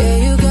 Yeah,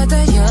 you got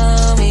that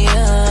yummy,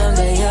 yum,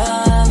 that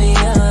yummy,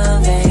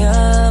 yum, that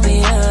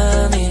yummy,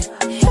 yummy.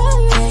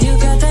 Yeah, you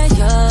got that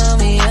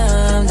yummy,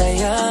 yum, that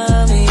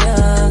yummy,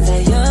 yum,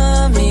 that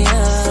yummy,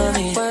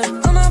 yummy. Word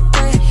on my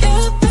way,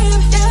 yeah,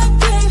 babe, yeah,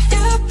 babe,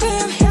 yeah,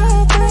 babe, yeah,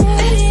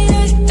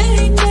 babe.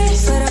 88,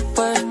 say that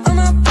word on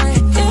my way,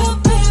 yeah,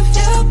 babe,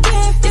 yeah,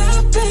 babe, yeah,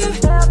 babe.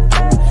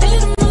 In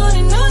the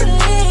morning, or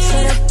late,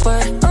 say that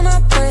word on my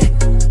way.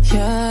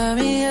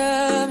 Yummy,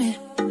 yummy.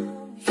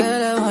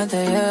 Girl, I want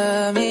that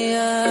yummy,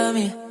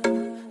 yummy.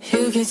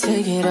 You can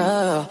take it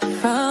all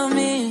from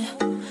me,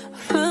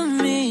 from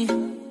me. Girl,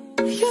 I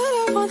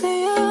want that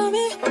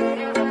yummy.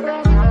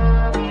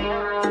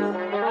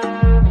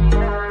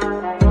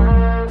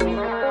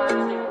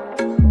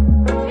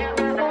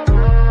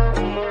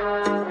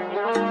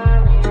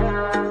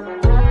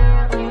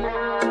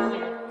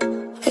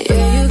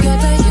 Yeah, you got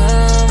that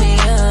yummy,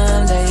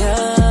 yum, that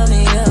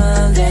yummy,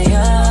 yum, that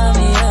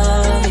yummy,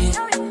 yummy.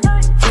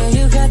 Yeah,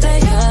 you got that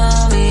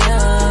yummy,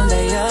 yum,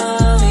 that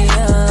yummy,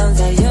 yum,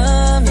 that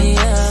yummy,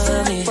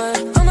 yummy. Word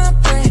on my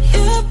way,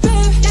 yeah,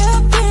 babe, yeah,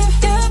 babe,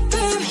 yeah,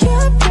 babe,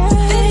 yeah,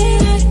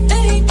 babe.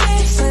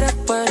 88, say that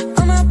word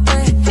on my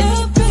way, yeah,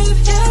 babe,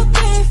 yeah,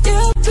 babe,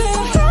 yeah,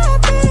 babe, yeah,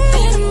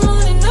 babe. In the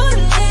morning, or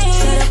late,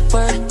 say that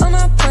word on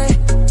my way.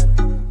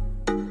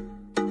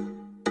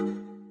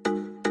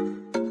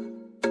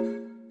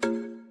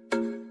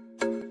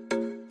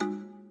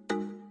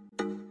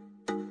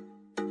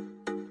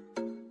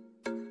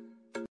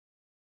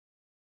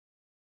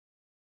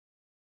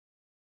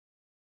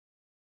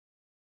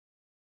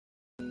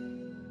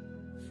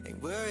 Ain't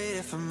worried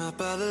if I'm up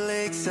by the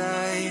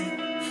lakeside.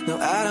 No,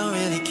 I don't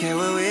really care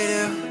what we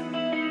do,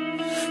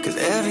 'cause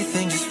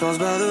everything just falls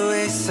by the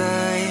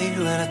wayside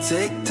when I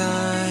take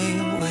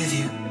time with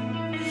you.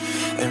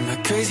 And my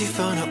crazy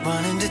phone up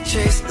wanting to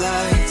chase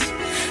lights.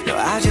 No,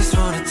 I just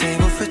want a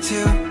table for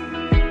two.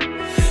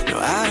 No,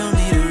 I don't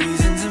need a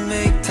reason to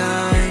make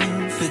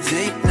time for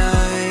date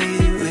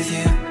night with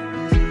you.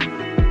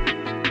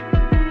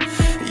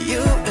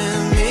 You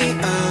and me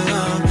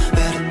alone,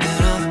 better than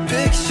all the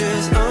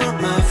pictures on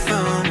my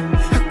phone.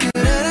 How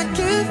could I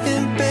give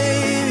in,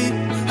 baby?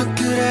 How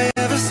could I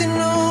ever say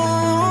no?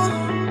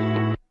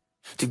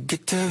 Too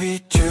good to be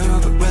true,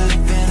 but we're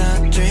living our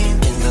dream.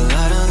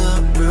 Candlelight on the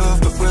roof,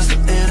 but we're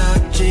still in our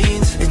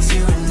jeans. It's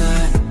you and I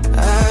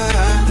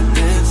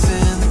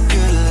dancing the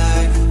good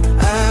life.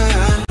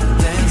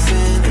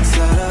 Dancing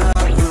inside our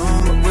room,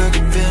 but we're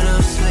giving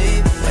up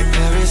sleep. Like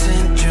Paris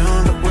in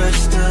June, but we're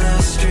just on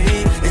our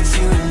street. It's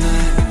you and I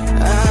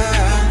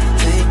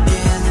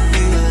taking the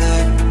view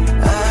like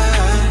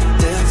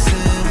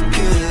dancing the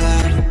good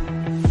life.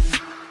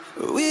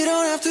 We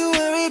don't have to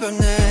worry about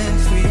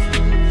next week,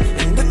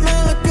 and it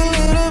might look a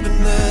little bit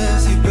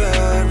messy, but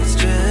what's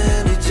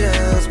trendy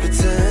just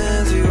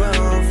pretends we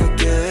won't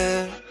forget.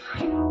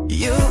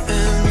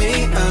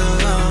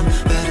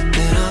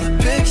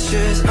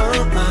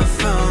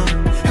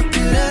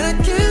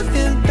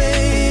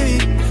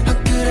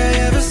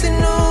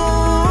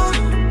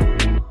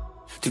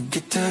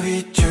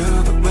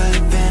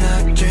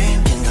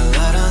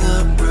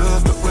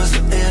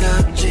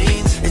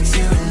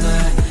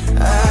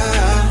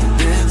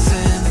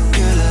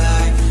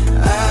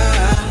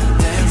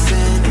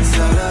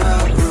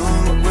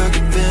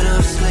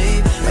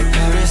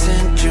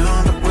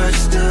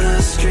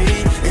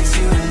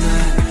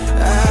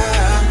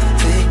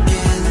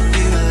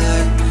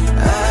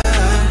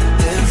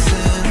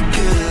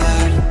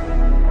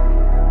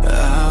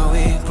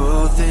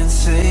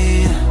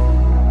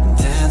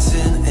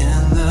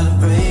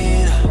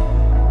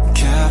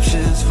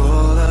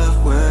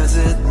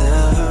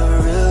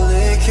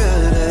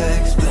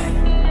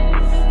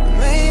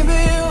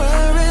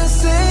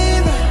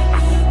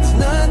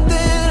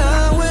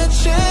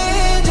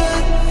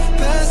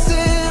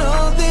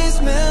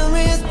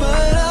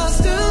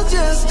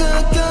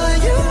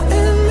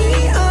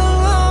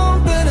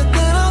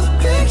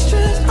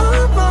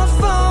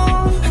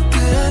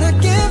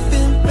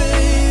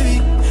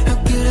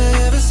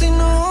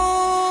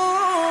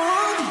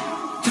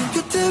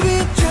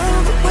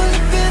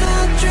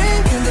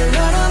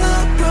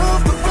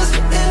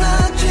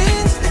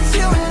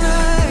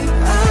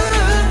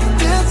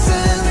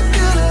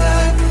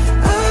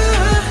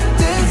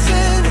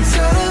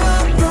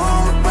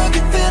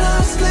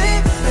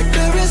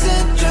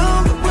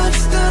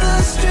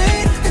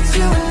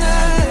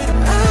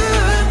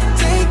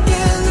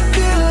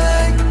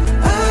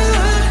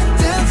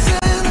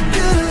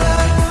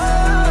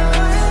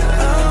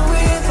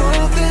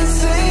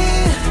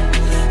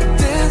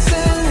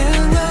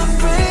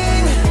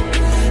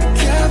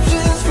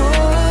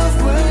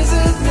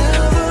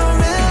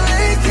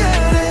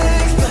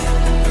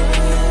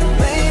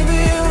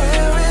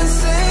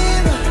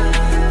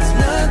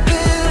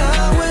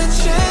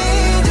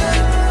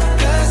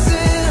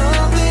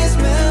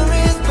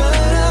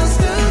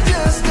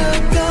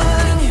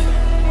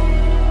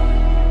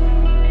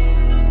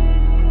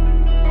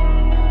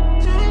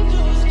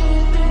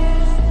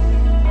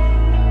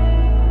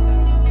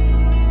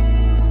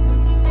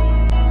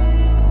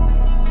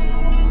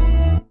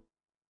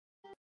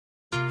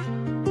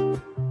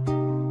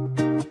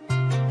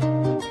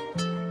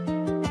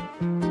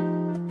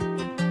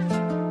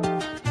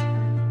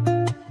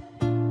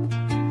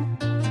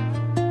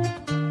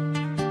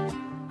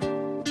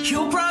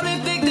 You probably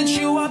think that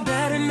you are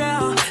better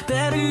now,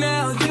 better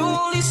now. You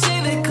only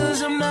say that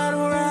cause I'm not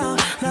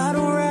around, not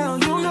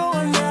around. You know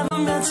I never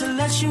meant to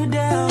let you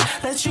down,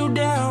 let you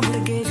down.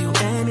 Would've gave you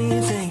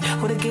anything,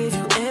 would've gave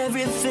you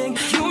everything.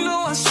 You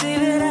know I say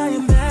that I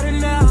am better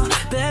now,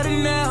 better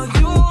now.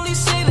 You only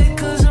say that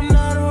cause I'm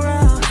not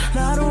around,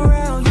 not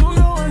around. You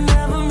know I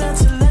never meant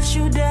to let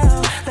you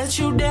down, let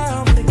you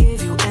down. Would've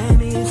gave you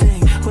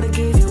anything, would've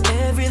gave you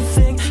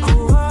everything.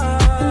 Oh,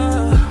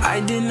 I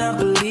did not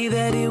believe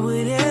that it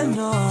would end,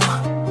 no.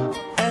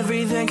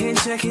 Everything came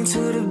checking to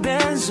the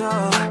benzo.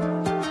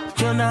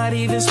 You're not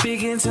even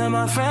speaking to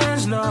my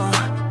friends, no.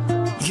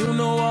 You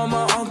know all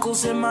my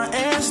uncles and my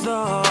aunts,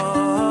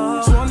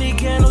 though. 20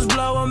 candles,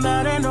 blow them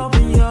out and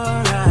open your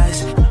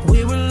eyes.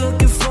 We were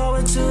looking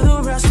forward to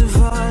the rest of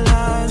our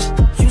lives.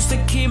 Used to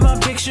keep my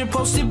picture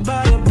posted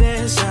by your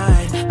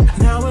bedside.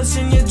 Now it's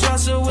in your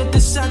dresser with the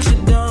socks you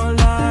don't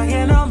like.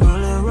 And I'm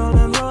rolling,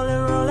 rolling,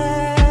 rolling,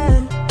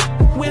 rolling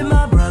with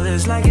my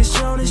brothers like it's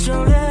Jonas,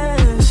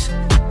 Jonas.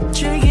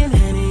 Drinking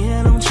Henny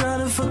and I'm trying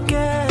to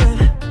forget,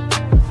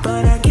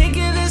 but I can't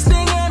get this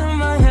thing out of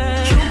my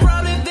head. You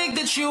probably think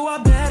that you are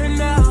better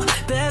now,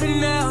 better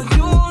now.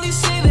 You only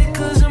say that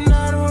cause I'm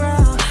not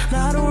around,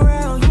 not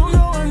around. You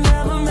know I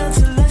never meant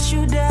to let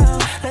you down,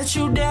 let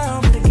you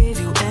down. Would've gave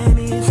you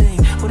anything,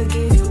 would've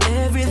gave you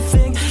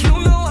everything. You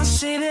know I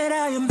say that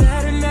I am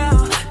better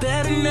now,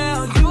 better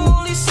now. You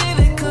only say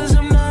that cause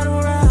I'm not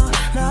around,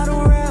 not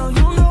around.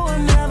 You know I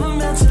never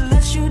meant to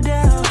let you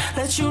down,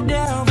 let you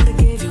down. Would've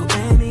gave you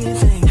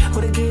anything,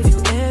 would've gave you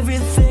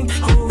everything.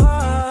 Oh,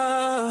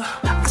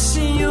 I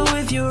see you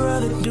with your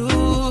other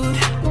dude.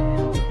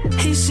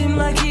 He seemed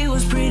like he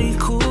was pretty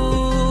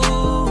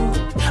cool.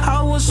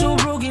 I was so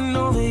broken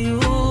over you.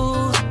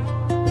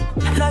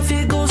 Life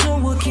it goes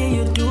on, what can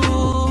you do?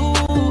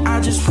 I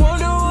just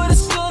wonder what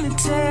it's gonna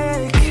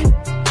take.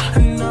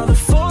 Another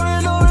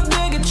foreign or a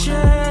bigger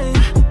change.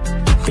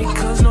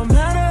 Because no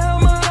matter how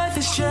my life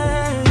has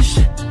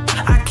changed,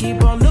 I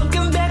keep on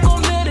looking back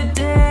on better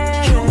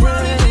days. You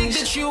probably think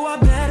that you are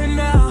better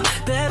now,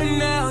 better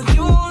now.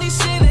 You only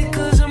say that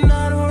cause I'm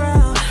not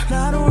around,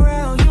 not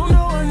around. You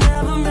know I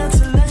never meant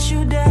to let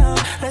you down,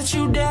 let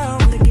you down.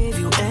 Would've gave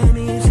you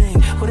anything,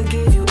 would've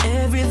gave you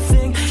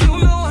everything. You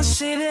know I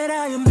say that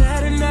I am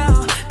better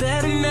now,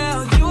 better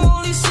now. You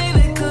only say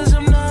that cause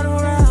I'm not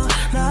around,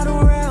 not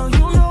around.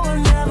 You know I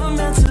never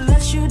meant to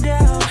let you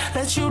down,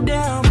 let you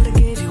down. Would've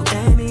gave you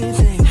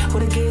anything,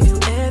 would've gave you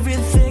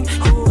everything.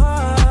 Oh,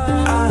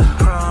 I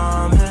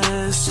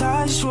promise,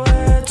 I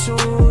swear to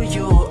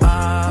you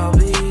I'll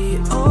be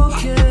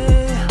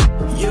okay.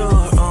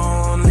 You're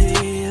only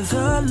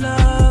the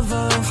love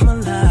of my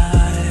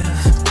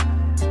life.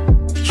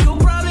 You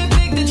probably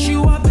think that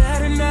you are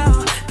better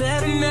now,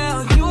 better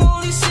now. You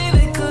only say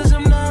that cause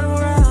I'm not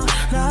around,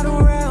 not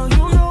around.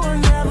 You know I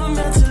never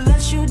meant to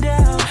let you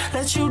down,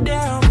 let you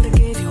down. Would've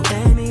gave you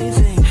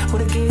anything,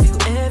 would've gave you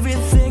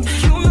everything.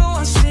 You know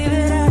I say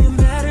that I am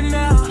better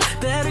now,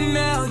 better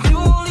now. You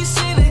only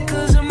say that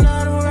cause I'm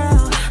not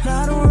around,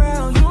 not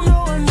around. You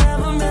know I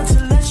never meant to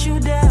let you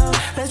down,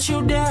 let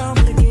you down.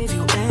 Would've gave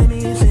you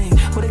anything,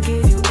 would've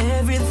gave you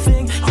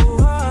everything. Oh,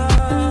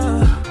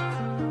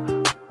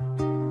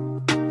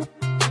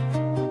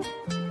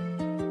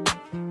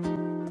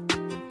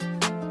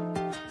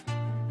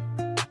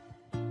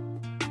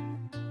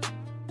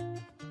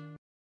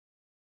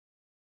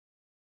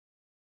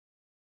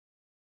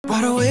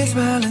 wide awake,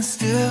 smiling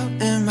still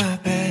in my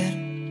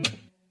bed.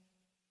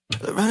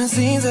 The running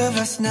scenes of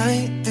last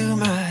night through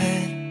my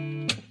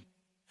head.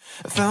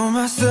 I found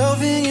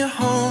myself in your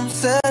home,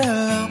 said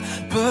hello,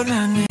 put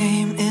my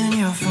name in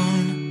your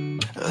phone.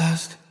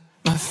 Lost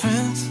my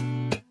friends.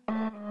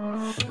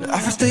 I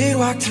first date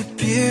walked to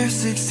Pier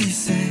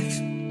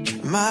 66.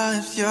 My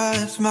lips, your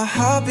lips, my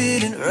heart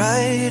beating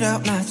right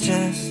out my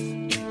chest.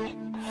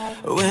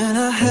 When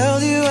I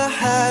held you, I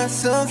had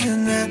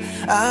something that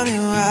I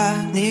knew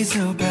I need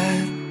so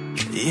bad.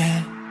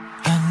 Yeah,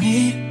 I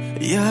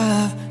need your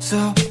love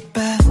so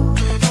bad.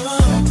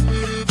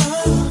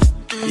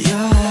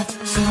 Your love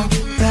so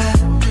bad.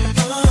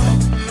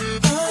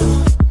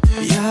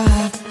 Your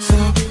love so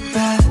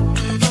bad.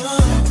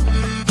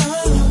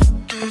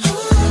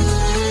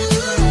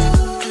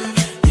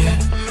 Yeah,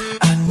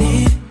 I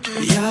need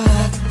your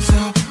love so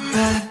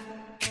bad.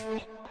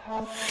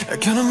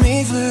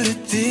 Economy flew to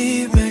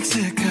deep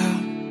Mexico.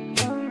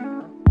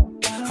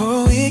 For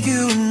a week,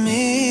 you and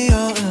me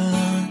all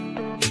alone.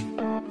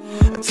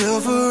 Till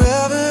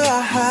forever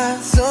I had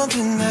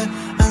something that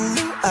I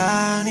knew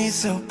I need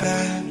so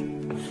bad.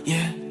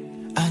 Yeah,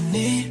 I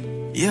need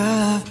your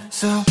love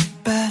so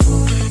bad.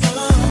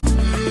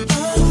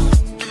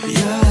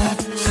 Your love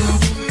so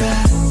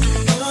bad.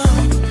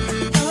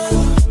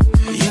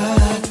 Your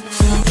love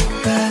so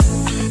bad.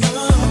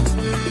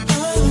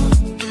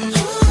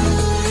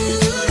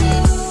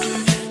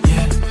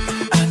 Yeah,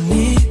 I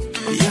need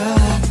your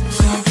love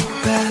so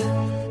bad.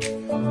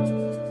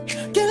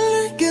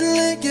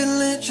 Get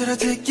lit, should I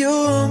take you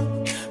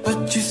home?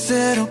 But you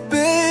said, oh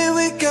babe,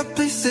 we got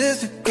places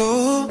to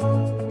go.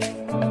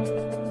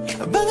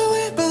 By the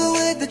way,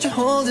 that you're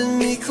holding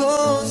me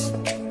close.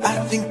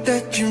 I think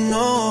that you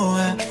know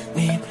I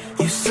need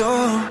you so.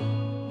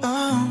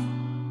 Oh,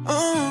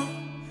 oh.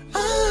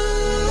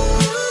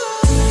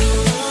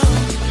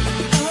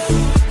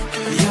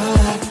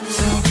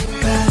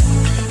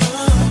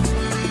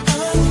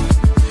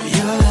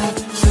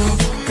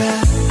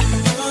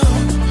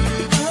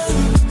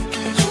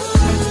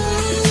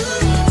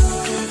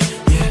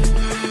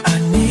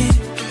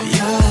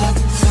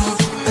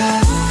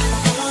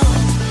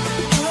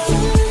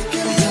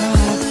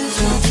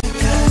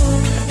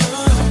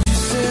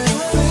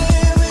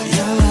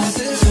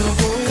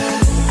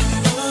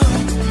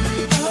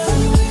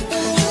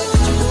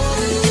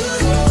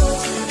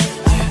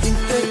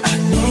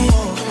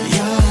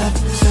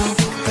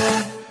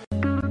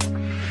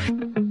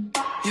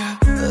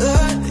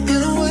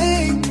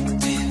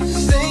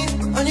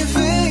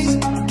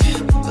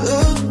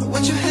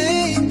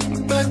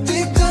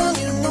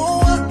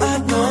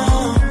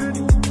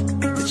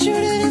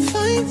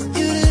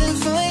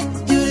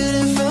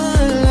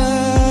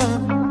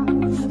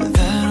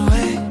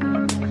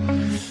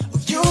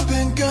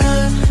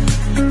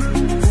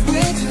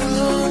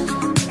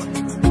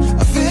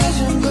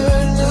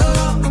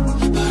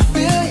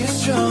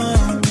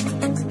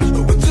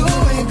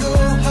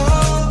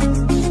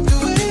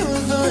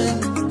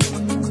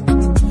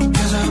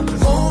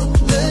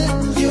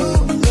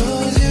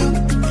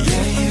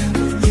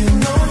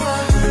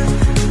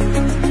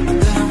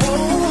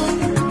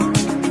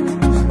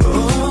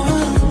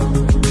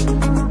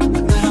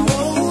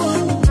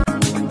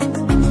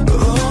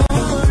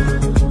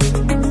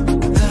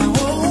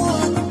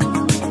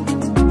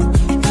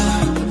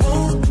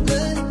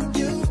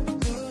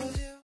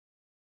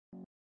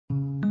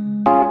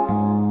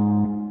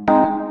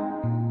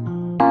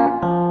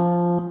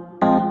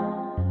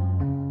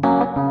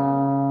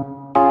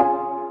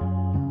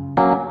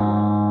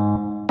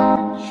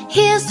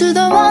 Here's to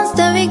the ones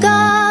that we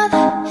got.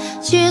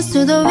 Cheers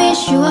to the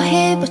wish you were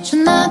here but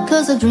you're not,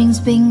 cause the drinks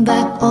bring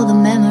back all the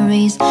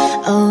memories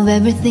of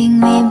everything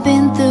we've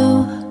been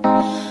through.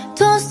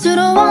 Toast to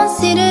the ones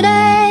here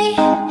today.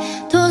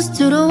 Toast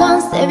to the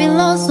ones that we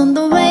lost on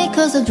the way,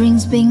 cause the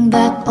drinks bring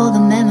back all the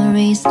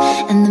memories,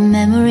 and the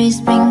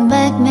memories bring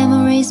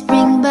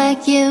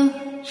back you.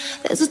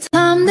 There's a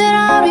time that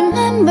I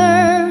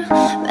remember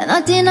when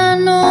I did not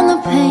know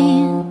the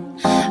pain,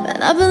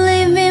 when I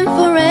believed in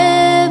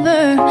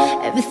forever,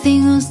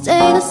 everything will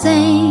stay the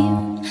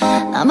same.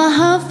 Now my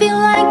heart feel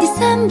like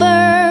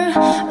December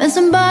when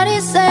somebody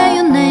say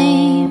your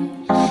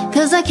name,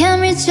 cause I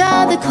can't reach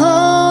out to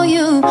call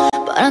you,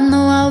 but I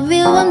know I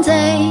will one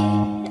day.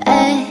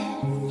 Ay.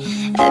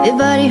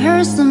 Everybody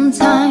hurts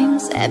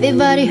sometimes,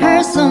 everybody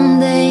hurts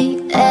someday.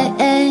 Ay,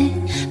 ay.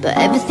 But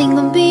everything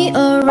gon' be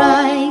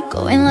alright.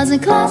 Go in last in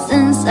class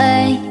and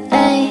say,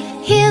 ay.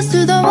 Here's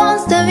to the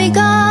ones that we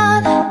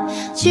got.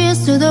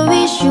 Cheers to the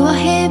wish you were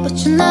here but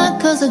you're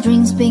not, cause the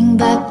drinks bring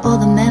back all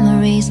the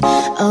memories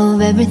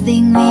of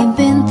everything we've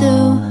been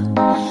through.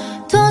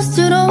 Toast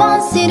to the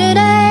ones here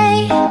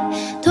today.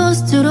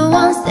 Toast to the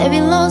ones that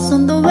we lost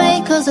on the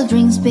way, cause the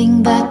drinks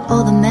bring back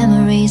all the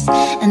memories,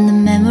 and the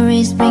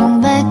memories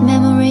bring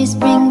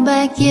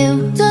back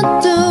you. Do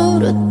do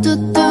do do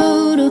do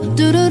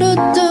do do do do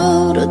do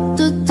do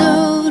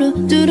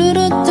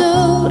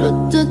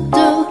do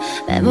do.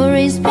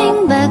 Memories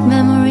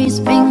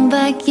bring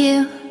back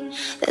you.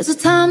 There's a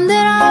time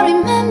that I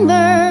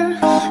remember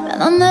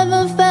when I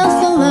never felt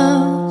so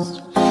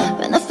lost,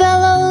 when I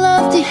felt all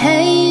of the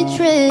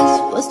hatred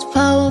was too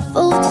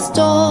powerful to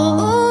store.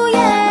 Oh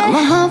yeah. Now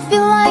my heart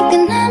feel like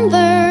an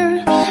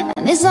ember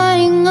and it's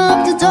lighting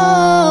up the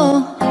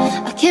door.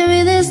 I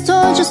carry this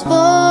torch just for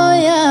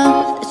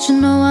ya, that you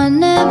know I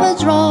never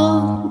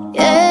draw.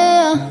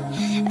 Yeah.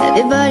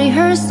 Everybody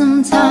hurts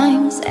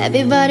sometimes,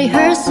 everybody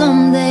hurts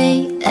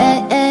someday.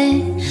 Eh,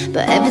 eh.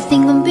 But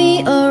everything gon'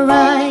 be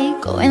alright.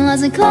 Go in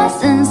last in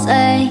class and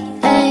say,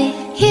 hey.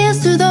 Here's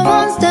to the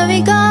ones that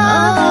we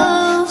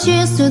got.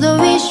 Cheers to the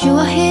wish you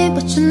were here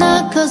but you're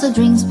not, cause the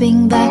drinks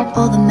bring back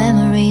all the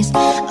memories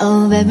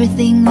of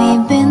everything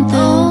we've been through.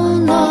 Oh,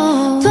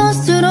 no.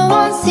 Toast to the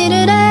ones here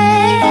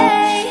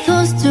today.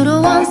 Toast to the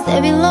ones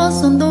that we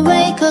lost on the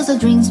way, cause the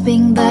drinks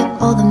bring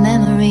back all the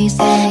memories,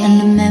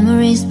 and the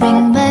memories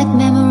bring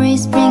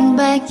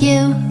back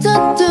you. Do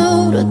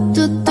do do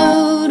do do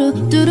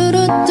do do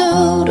do do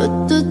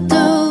do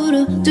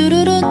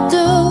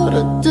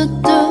do do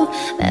do.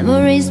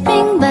 Memories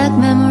bring back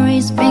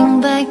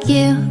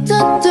you. Do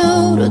do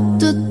do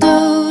do do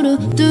do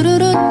do do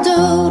do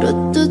do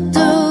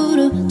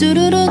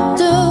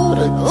do.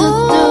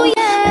 Ooh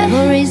yeah.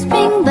 Memories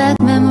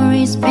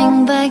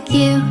bring back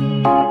you.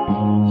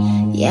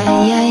 Yeah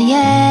yeah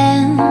yeah.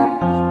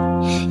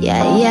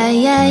 Yeah yeah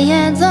yeah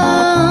yeah.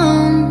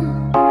 Don't.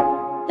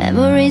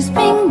 Memories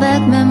bring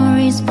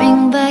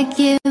back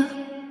you.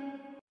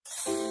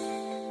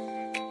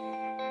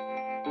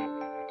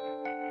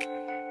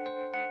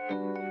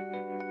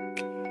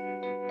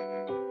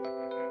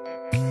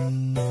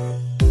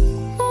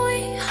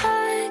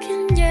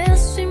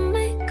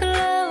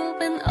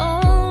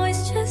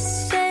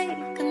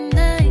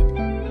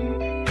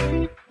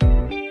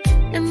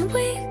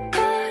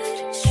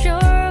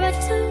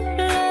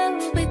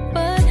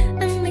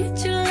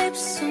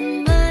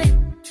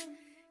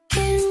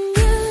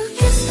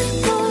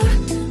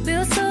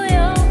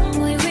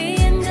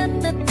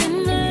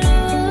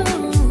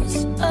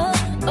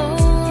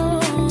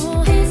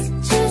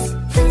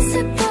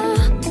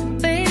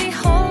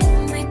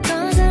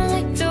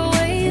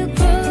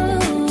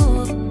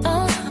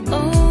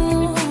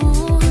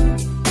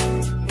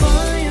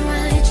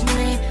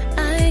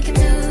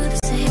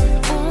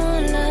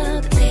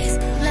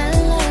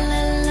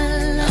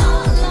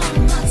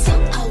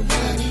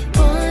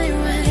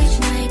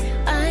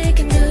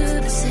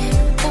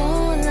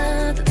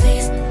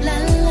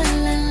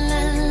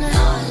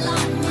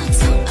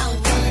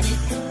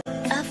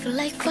 feel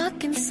like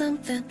fucking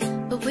something,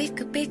 but we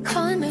could be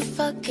calm and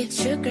fuck it.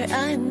 Sugar,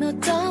 I'm no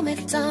dummy.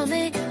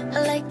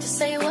 I like to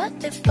say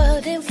what if,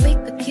 but if we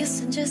could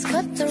kiss and just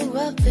cut the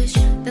rubbish,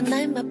 then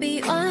I might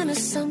be on to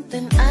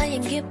something. I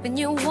ain't giving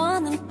you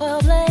one in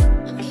public,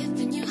 I'm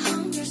giving you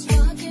hundreds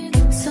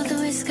fucking. So the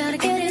ways gotta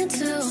get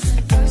into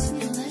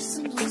personal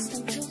lesson,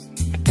 wisdom truth.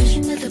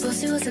 Wishing that the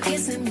pussy was a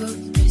kissing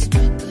booth.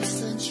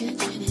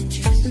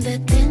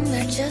 That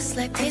dinner just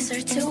like this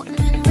or two, and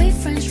when we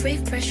French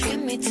refresh,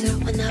 give me two.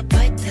 When I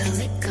bite the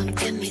lip, come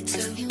give me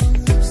two. You want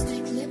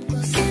lipstick, lip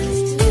gloss? Can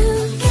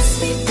you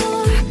kiss me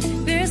more?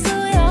 We're so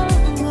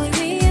young, boy,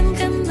 we ain't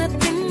got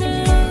nothing to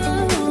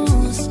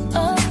lose.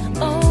 Oh,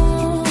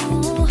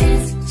 oh,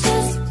 it's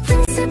just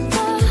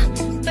principle.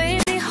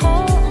 Baby,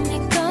 hold me,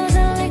 'cause I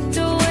like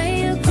the way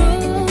you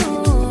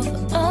groove.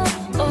 Oh,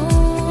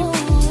 oh,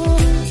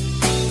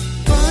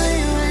 boy,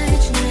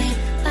 write your name,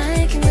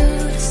 I can do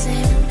the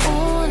same.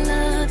 All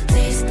of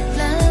these,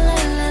 la la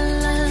la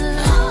la,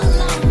 all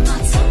on my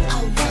tongue, I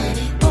want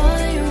it.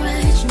 Boy,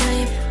 write your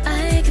name,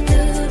 I can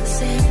do the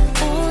same.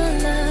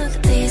 All of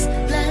these,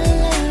 la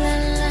la la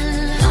la,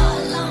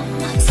 all on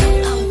my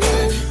tongue, I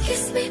want it.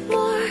 Kiss me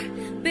more,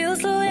 feel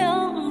so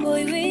young,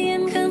 boy, we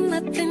ain't got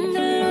nothing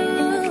to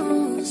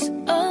lose.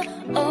 Oh,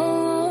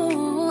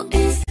 oh,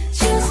 it's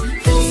just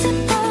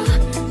principle.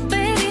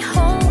 Baby,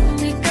 hold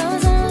me,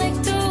 'cause I like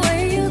the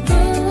way you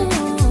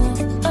groove.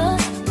 Oh,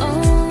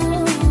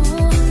 oh,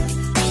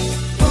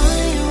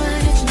 boy,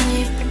 write your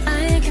name, I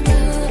can do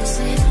the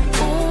same.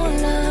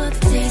 All of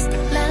these,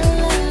 la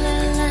la la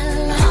la,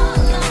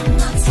 all on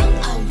my tongue,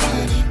 I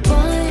want it.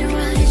 Boy,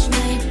 write your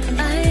name,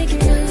 I can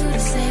do the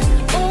same.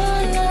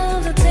 All of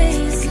the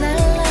days, la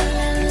la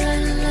la la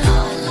la,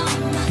 all on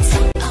my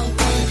tongue, I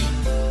want it.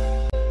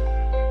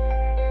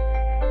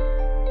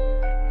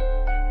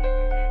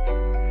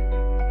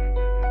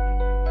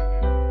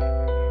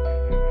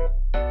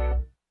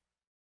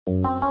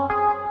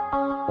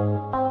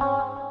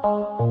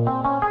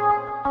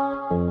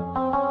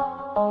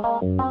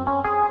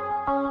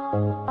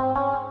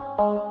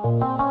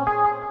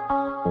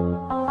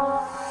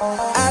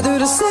 I do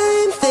the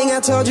same thing. I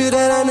told you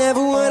that I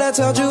never would. I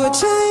told you I'd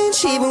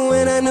change, even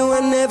when I knew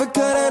I never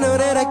could. I know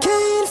that I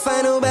can't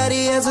find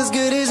nobody else as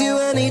good as you.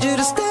 I need you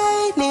to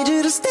stay, need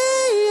you to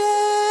stay.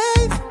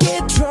 Yeah. I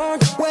get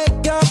drunk,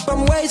 wake up,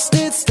 I'm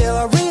wasted. Still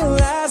I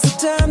realize the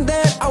time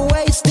that I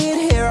wasted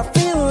here. I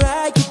feel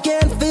like you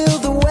can't feel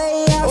the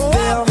way I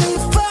feel. I'll be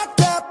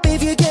fucked up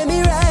if you get me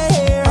right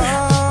here.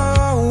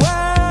 Oh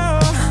wow,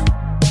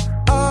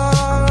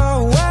 oh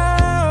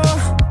wow,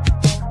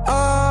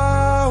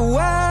 oh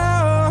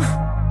wow.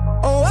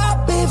 Oh, I'll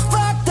be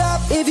fucked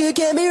up if you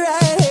get me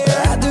right here.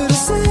 I do the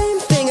same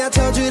thing. I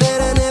told you that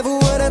I never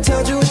would. I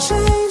told you I'd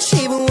change,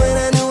 even when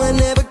I knew I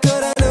never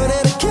could. I know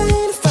that I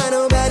can't find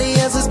nobody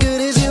else as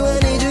good as you. I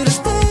need you to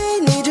stay,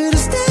 need you to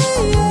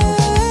stay.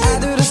 Yeah. I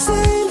do the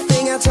same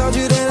thing. I told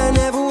you that I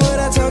never would.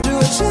 I told you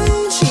I'd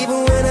change, even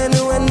when I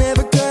knew I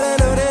never could. I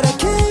know that I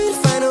can't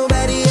find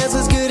nobody else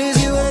as good as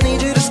you. I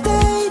need you to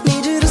stay,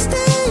 need you to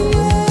stay.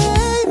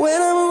 Yeah. When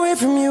I'm away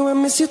from you, I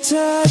miss your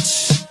touch.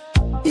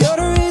 You're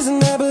the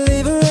reason I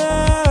believe in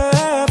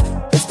love.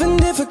 It's been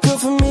difficult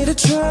for me to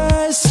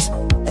trust,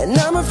 and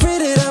I'm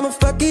afraid that I'ma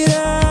fuck it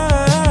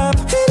up.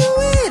 Ain't no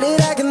way that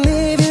I can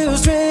leave you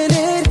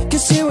stranded,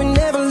 'cause you would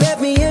never let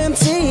me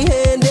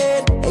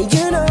empty-handed. And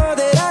you know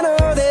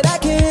that I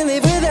can't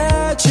live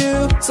without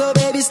you. So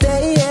baby,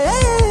 stay. Yeah.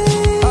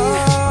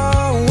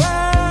 Oh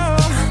wow,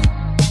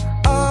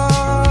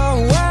 oh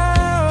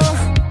wow,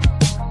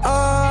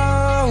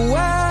 oh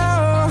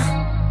wow.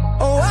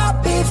 Oh, I'll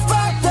be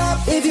fucked up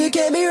if you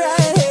get me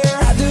right here.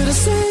 I do the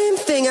same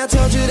thing. I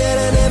told you that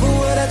I never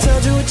would. I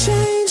told you I'd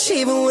change,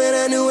 even when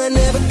I knew I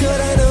never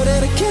could. I know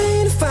that I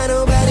can't find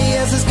nobody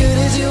else as good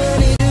as you. I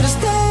need you to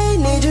stay,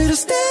 need you to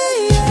stay.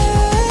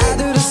 Yeah. I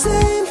do the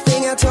same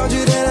thing. I told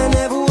you that I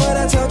never would.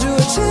 I told you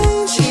I'd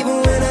change, even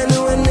when I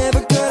knew I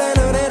never could. I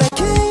know that I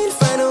can't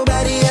find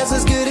nobody else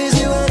as good as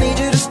you. I need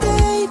you to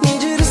stay,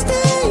 need you to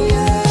stay.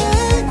 Yeah.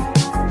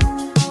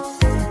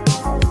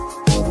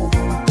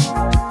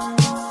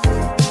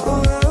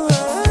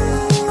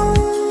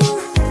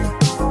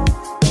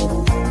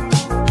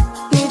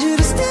 Need you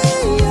to stay.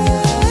 Yeah.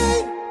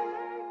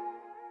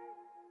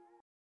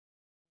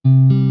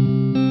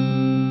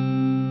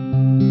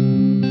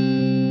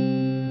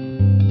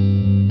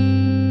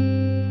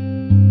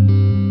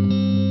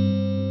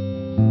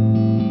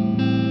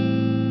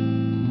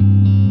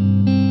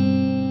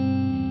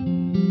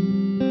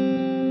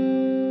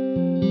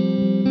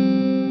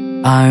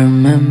 I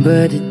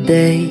remember the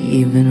day,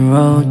 even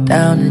wrote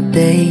down the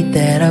day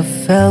that I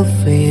fell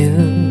for you.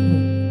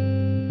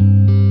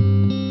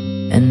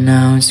 And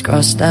now it's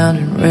crossed out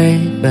in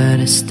red, but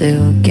I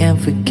still can't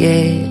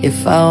forget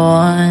if I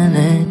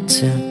wanted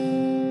to.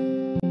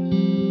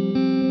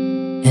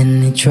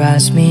 And it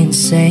drives me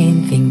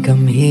insane, think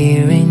I'm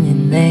hearing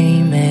your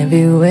name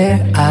everywhere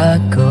I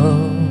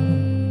go.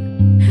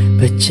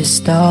 But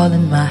just all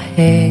in my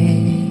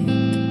head,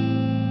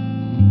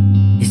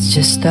 it's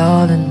just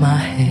all in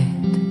my head.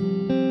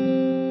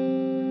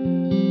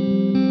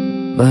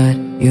 but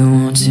you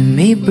won't see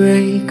me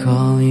break.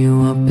 Call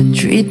you up in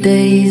 3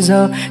 days,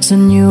 I'll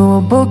send you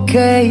a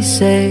bouquet,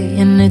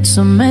 saying it's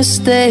a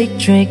mistake.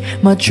 Drink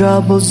my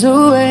troubles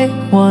away,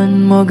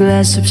 one more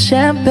glass of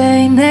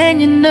champagne,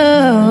 and you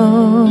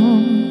know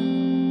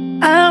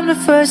I'm the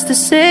first to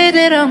say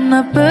that I'm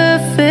not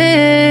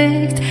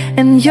perfect,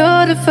 and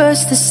you're the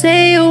first to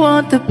say you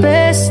want the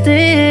best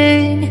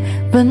thing.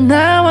 But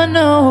now I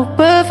know a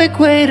perfect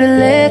way to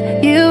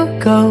let you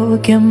go.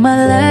 Get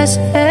my last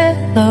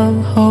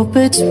hello, hope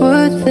it's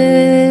worth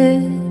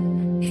it.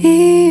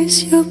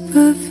 Here's your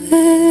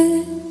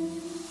perfect.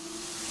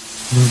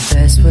 My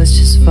best was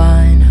just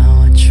fine.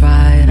 How I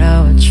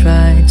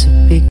tried to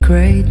be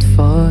great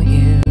for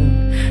you.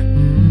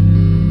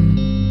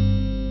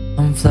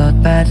 I'm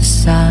flawed by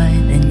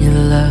design, and you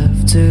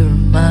love to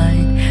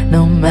remind,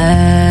 no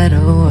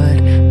matter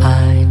what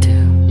I do.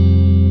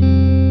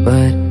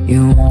 But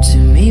you won't see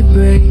me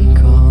break.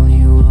 Call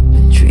you up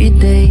in 3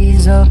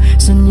 days, I'll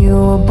send you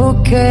a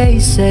bouquet,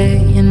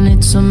 saying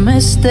it's a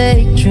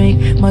mistake.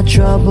 Drink my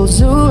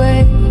troubles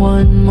away,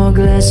 one more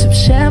glass of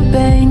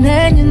champagne,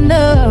 and you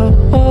know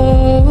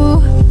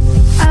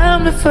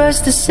I'm the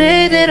first to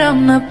say that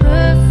I'm not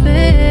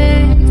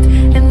perfect,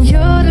 and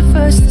you're the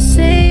first to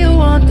say you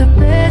want the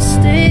best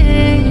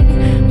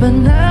thing. But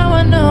now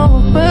I know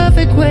a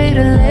perfect way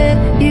to let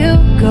you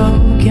go.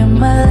 Get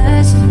my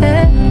last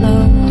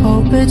hello,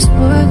 hope it's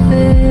worth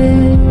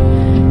it.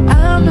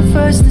 I'm the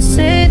first to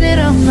say that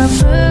I'm not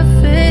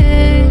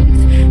perfect,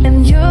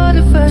 and you're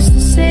the first to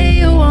say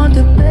you want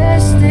the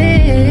best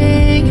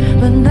thing.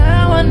 But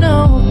now I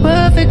know a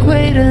perfect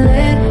way to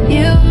let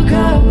you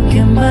go.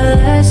 Get my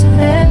last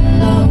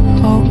hello,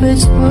 hope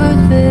it's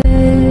worth it.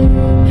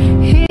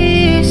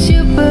 Here's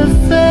your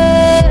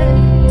perfect.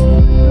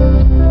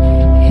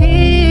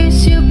 Here's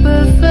your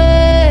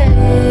perfect.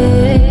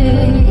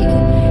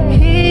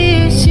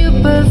 Here's your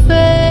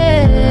perfect.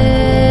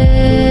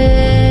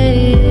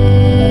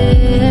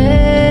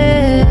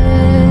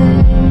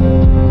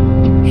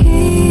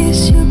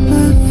 Here's your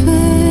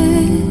perfect.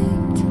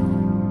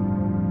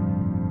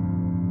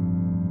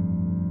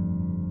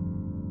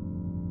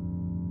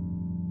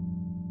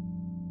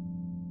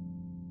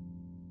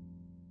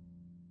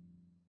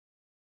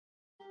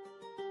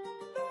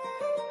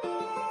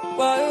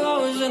 Why you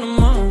always in the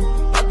mood?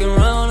 Walking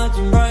around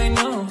acting right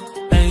now.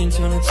 I ain't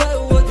tryna tell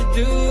you what to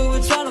do,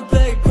 we're tryna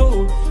play it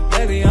cool.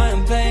 Baby, I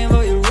am paying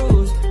for your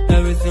rules.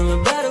 Everything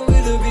look better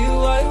with a view.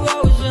 Why you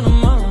always in the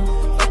mood?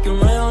 Walking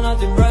around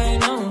acting right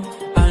now.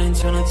 I ain't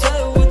tryna tell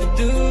you what to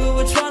do,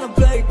 we're tryna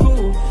play it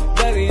cool.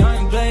 Baby, I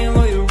ain't playing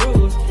for your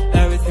rules.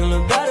 Everything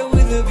look better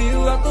with a view.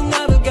 I could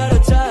never get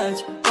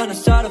attached. When I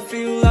start to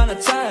feel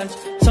unattached,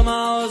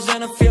 somehow I was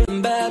in a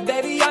feeling bad.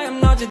 Baby, I am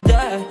not your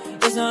dad.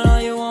 It's not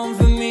all you want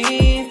from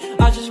me,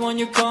 I just want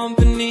your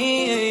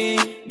company.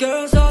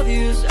 Girls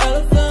obvious,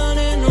 elephant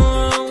in the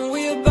room.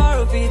 We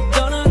about to be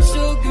done, I'm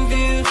so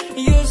confused.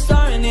 You're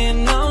starting it,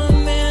 now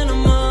I'm in a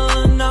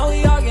month. Now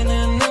we arguing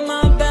in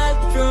my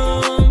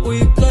bedroom. We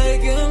play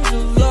games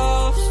of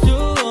love to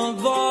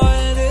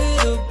avoid the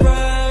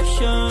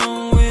depression.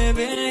 We've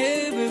been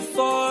here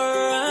before,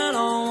 and I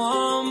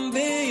wanna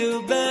be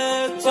your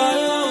bed. Why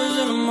you always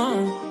in a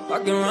month?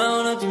 Walking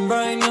around acting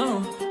bright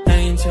now. I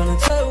ain't tryna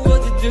tell you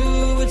what to do,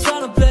 we're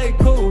tryna play it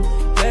cool.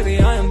 Baby,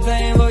 I am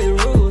playing for your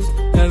rules.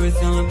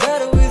 Everything look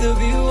better with a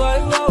view. Why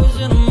you always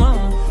in a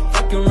mood?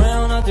 Fucking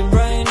around, acting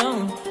right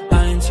now.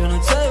 I ain't tryna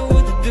tell you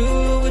what to do,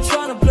 we're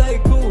tryna play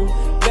it cool.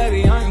 Baby,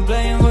 I ain't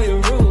playing for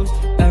your rules.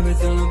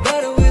 Everything look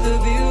better with a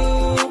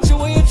view. So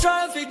when you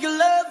try and figure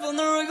love on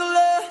the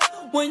regular,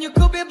 when you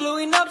could be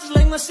blowing up just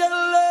like my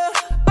cellular,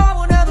 I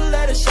won't ever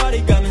let a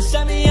shawty come and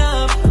set me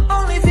up.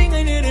 Only thing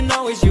I need to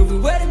know is you be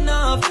wet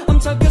enough. I'm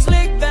talking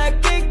slick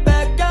back, kick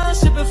back, gun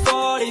sipping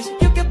 40s.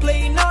 You can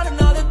play out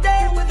another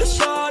day with a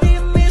shawty.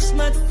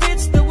 Mismatch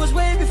fits, that was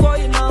way before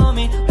you know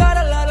me. Got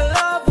a lot of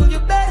love, well you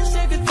better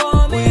save it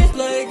for me. We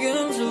play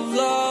games of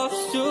love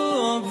to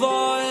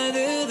avoid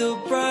the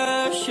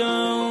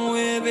depression.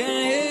 We've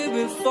been here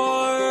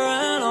before,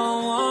 and I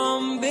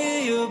wanna be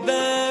your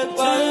bed.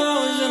 Why you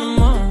always in the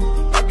mood?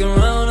 Walking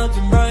around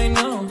acting right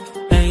now.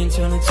 I ain't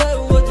tryna tell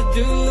you what to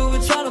do,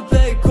 we're tryna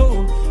play it cool.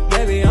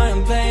 Baby, I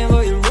am playing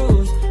for your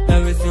rules.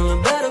 Everything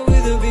look better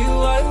with a view.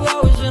 Why you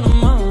always in the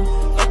mood?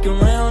 Walking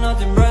around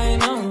acting right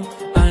now.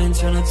 I ain't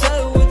tryna tell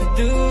you what to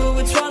do,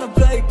 we're tryna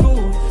play it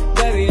cool.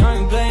 Baby, I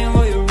ain't playing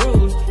for your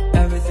rules.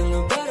 Everything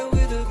look better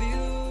with a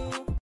view.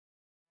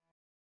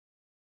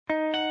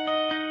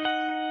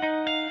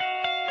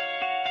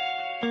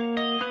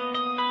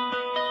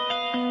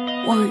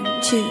 1,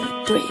 2,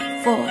 3,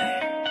 4.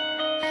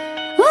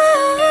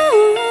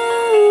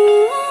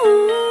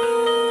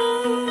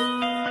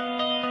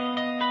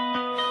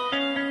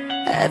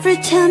 Every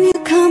time you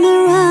come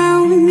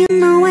around, you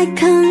know I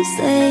can't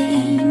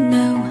say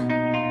no.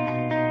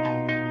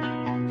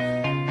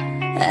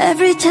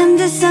 Every time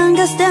the sun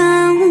goes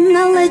down,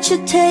 I'll let you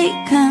take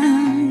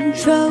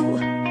control.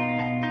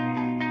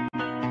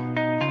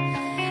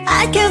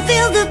 I can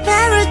feel the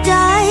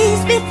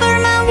paradise before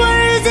my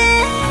words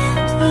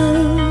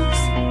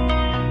impose.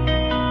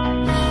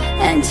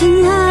 And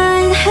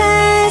tonight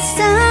has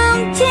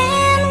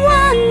something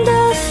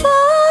wonderful.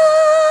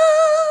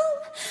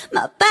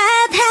 My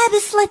bad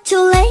habits led to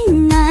late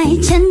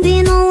night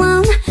chatting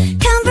alone,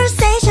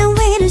 conversation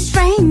with a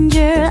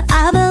stranger.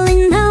 I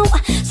believe now,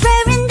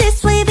 swearing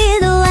this will be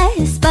the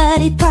last,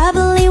 but it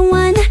probably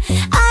won't.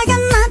 I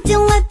got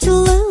nothing left to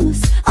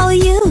lose or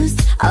use.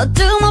 I'll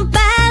do my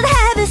bad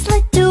habits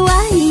led to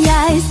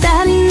I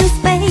start in the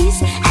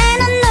space,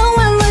 and I know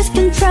I lose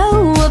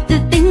control of the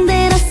thing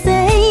that I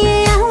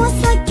say. I was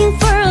looking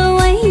for a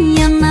way,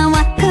 and now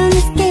I can't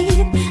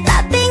escape.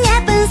 Nothing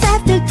happens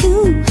after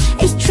two.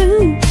 It's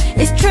true,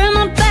 it's true.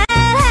 My bad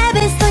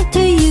habits led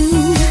to you.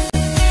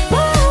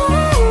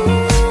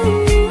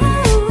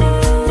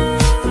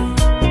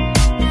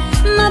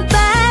 My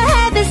bad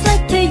habits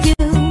led to you.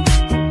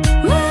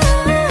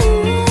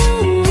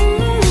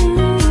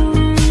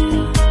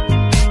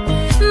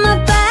 My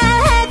bad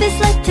habits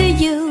led to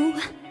you.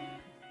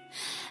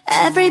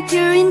 Every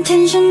pure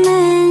intention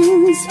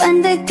ends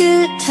when the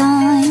good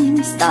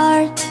times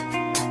start.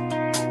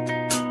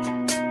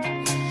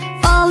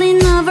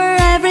 Falling over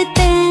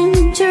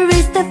everything to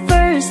reach the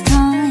first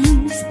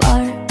time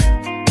spark.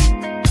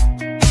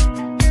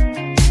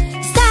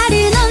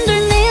 Started under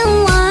neon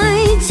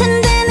lights and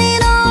then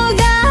it all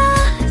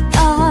got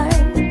dark.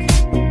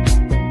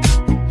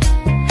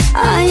 I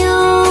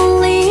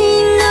only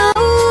know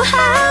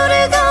how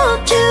to go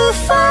too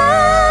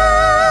far.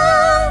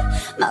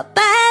 My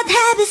bad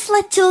habits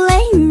led to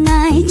late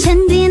night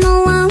chatting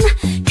alone,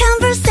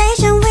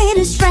 conversation with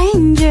a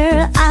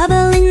stranger. I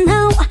believe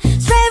now,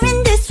 swearing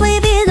this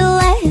will be the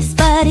last,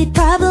 but it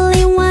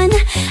probably won't.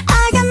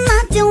 I got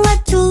nothing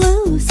left to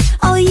lose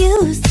or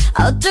use.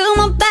 I'll do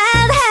my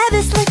bad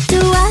habits led to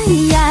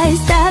I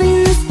start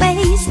in the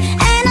space,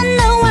 and I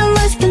know I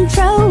lose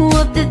control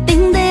of the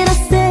thing that I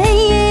say.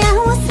 I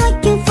was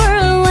looking for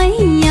a way,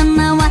 and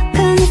now I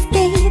can't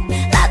escape.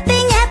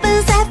 Nothing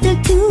happens after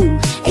two.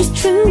 It's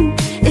true,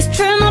 it's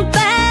true. My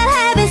bad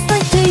habits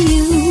led to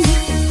you.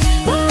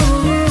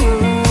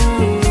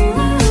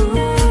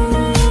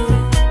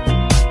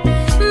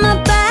 My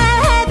bad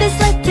habits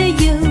led to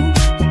you.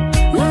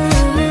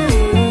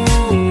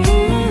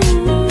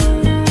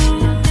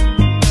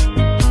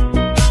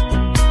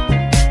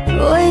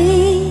 We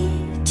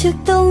took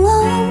the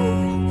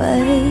long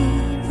way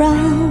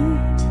round,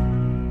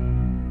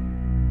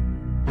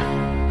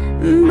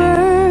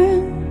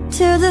 burn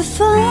till the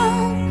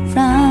fun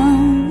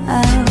ran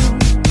out.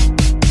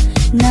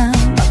 Now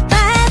my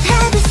bad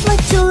habits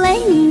led to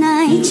late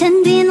night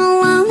chatting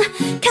alone,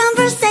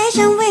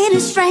 conversation with a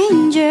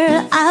stranger.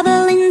 I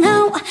believe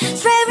now,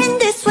 swearing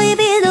this will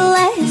be the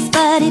last,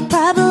 but it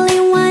probably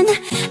won't.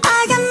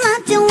 I got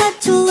nothing left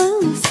to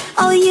lose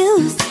or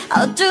use.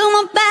 I'll do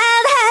my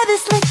bad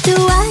habits led to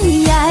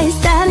I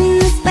start in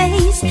the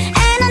space,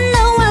 and I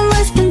know I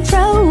lose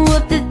control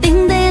of the thing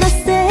that I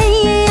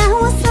say. I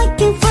was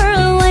looking for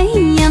a way,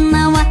 and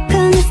now I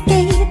can't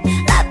escape.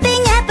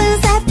 Nothing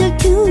happens after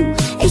two.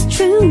 It's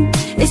true,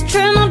 it's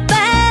true. My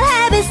bad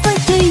habits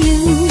led to you.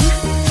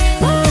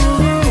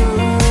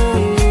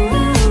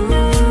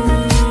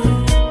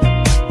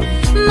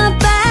 My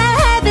bad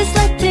habits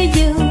led to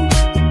you.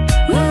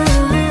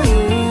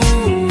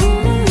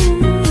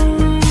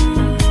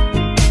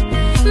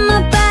 My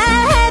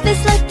bad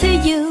habits led to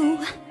you.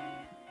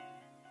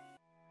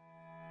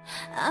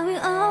 I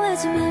will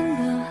always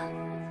remember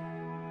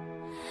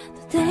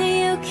the day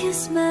you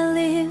kissed my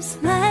lips,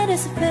 light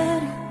as a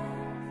feather.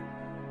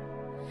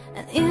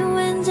 And it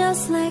went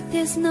just like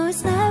this. No,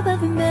 it's never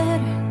been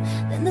better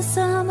than the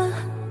summer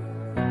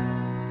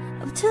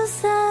of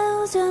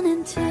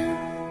 2002.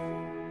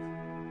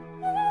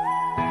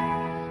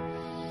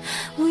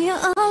 We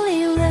are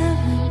only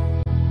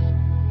 11,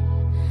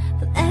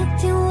 but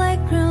acting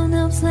like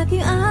grown-ups, like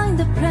you are in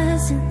the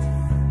present.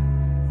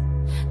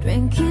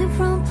 Drinking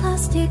from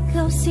plastic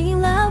cups,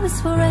 seeing love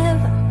is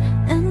forever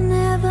and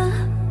never.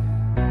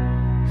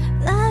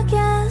 But I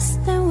guess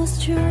that was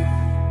true.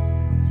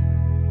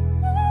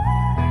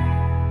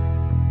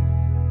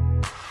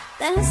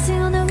 Dancing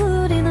on the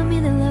wood in the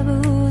middle of a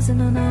woods,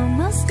 and on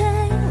almost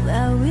day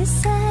where we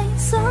sang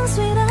songs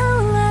with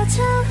all our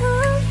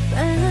childhood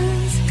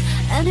friends.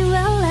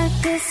 Anywhere like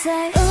this,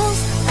 say,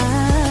 oops,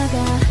 I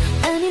got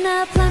any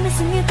night plan,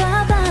 missing it,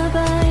 bye bye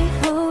bye.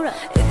 Hold up,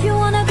 if you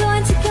wanna go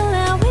and take a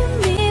lap with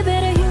me,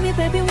 better hear me,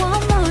 baby,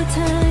 one more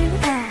time.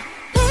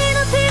 Paint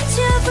a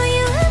picture for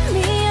you and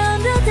me on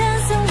the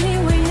dance when we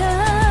were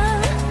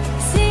young,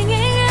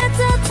 singing at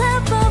the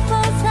top of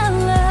both our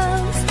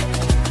lungs.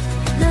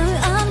 Now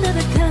we're under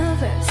the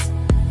covers.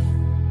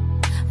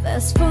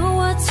 Fast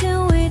forward to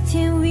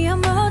 18, we are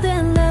more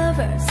than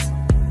lovers.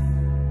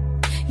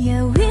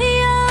 Yeah, we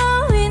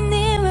are, we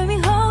need when we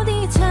hold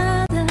each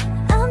other.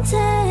 I'm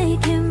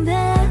taking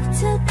back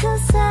to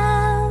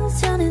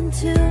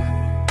 2002.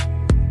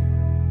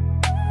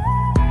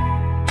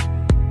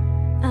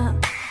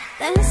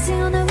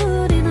 Dancing on the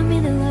wood in the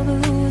middle of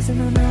a woods,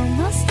 and on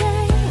almost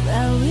day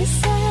where we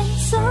sang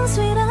songs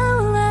with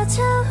all our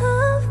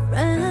childhood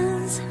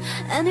friends.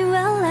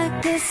 Anywhere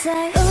like this,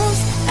 say,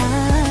 oops,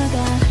 I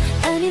got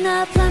any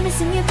night plan, missing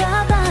singing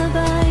bye bye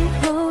bye.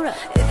 Hold up.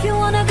 If you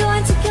wanna go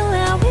and take it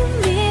out with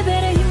me,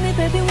 better hit me,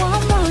 baby,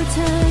 one more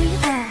time.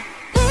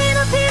 Paint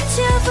a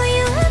picture for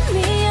you and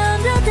me on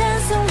the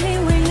dance floor,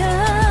 here we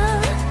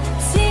are,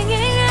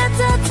 singing at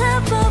the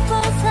top of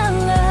both our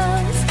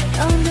lungs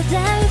on the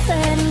day we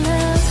fell in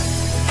love.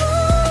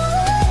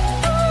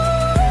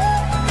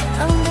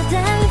 On the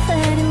day we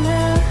fell in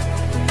love.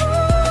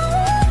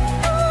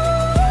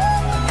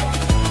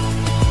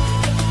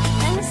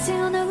 Dancing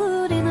on the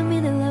hood in the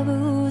middle of a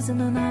woods,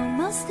 and on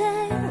almost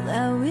day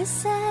where we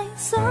say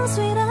so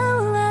sweet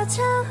out our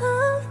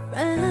childhood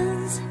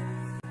friends.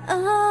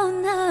 Oh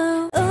no,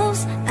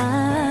 oops,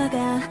 I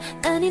got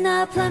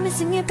 99 plan me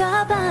singing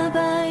bye bye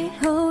bye.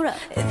 Hold up,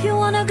 if you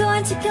wanna go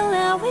and take it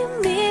out with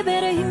me,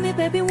 better hit me,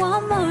 baby,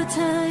 one more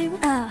time.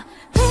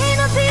 Paint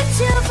a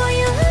picture for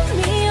you and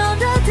me on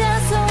the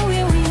dance floor,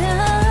 here we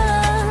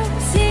are,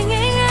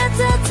 singing at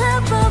the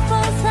top of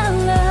both our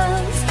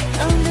lungs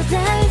on the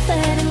day we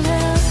fell in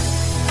love.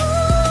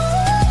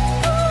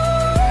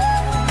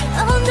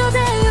 On the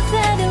day we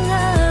fell in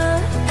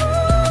love.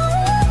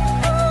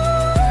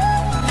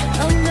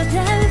 On the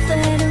day we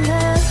fell in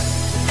love.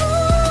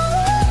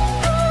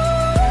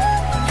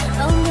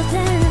 On the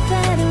day we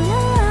fell in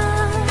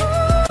love.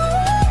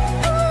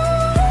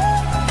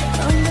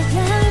 On the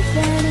day we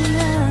fell in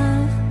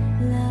love.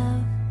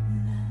 Love,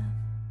 love.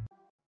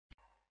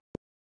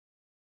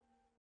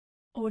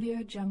 Audio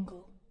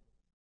Jungle.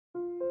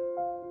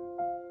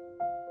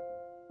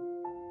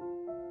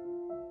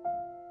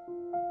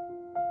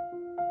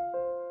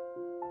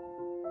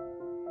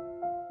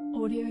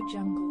 Audio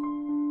Jungle.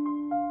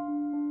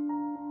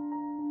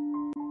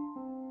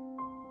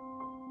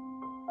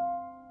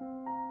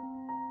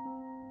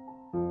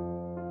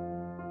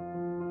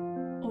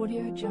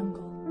 Audio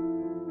Jungle.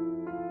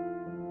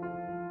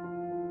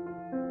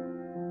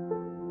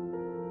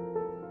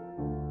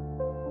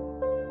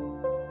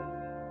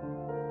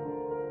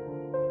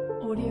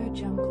 Audio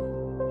Jungle.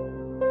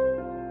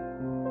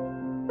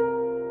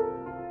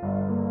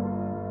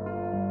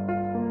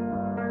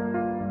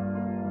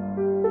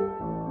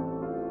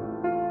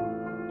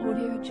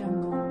 Audio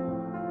Jungle.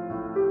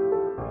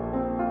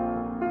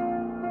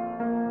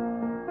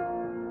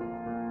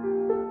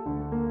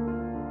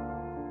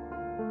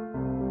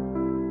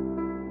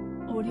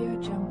 Audio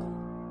Jungle.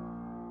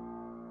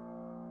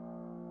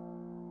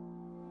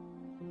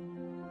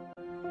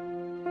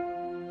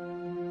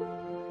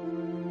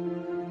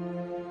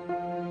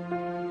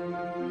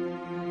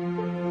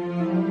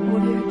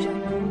 Audio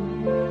Jungle.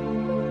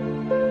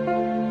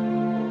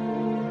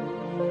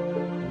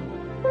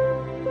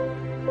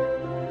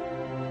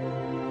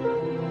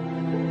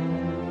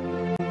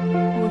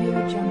 Audio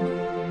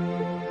Jungle.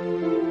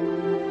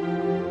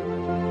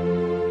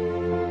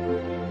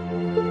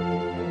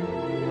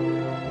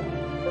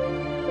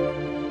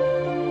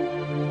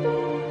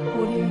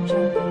 Audio Jungle. Audio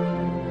Jungle.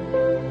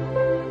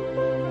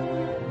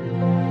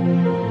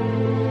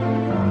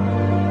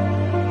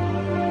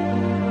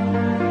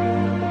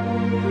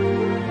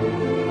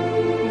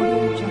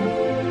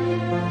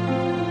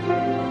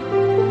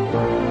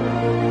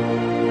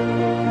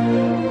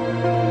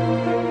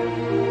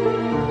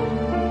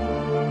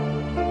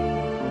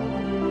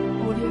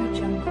 Audio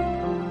Jungle.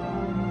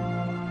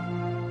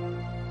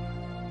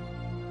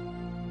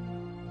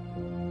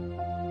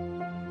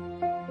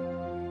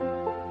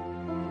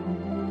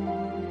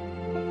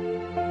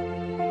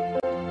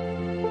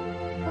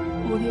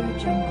 Audio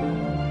Jungle.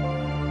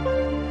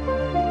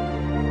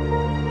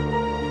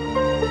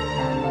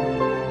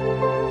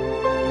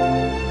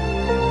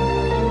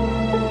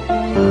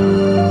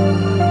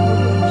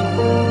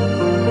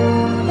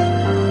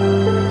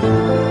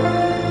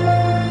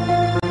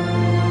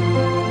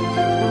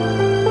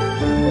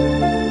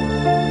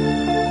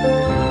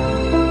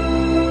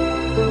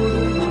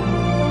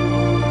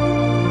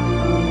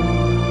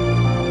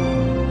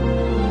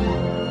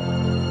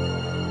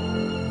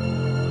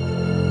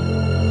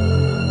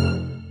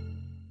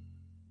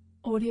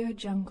 Audio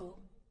Jungle.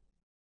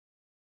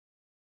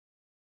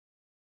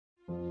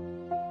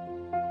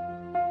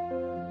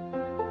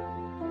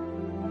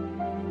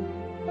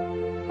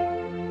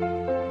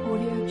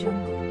 Audio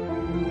Jungle.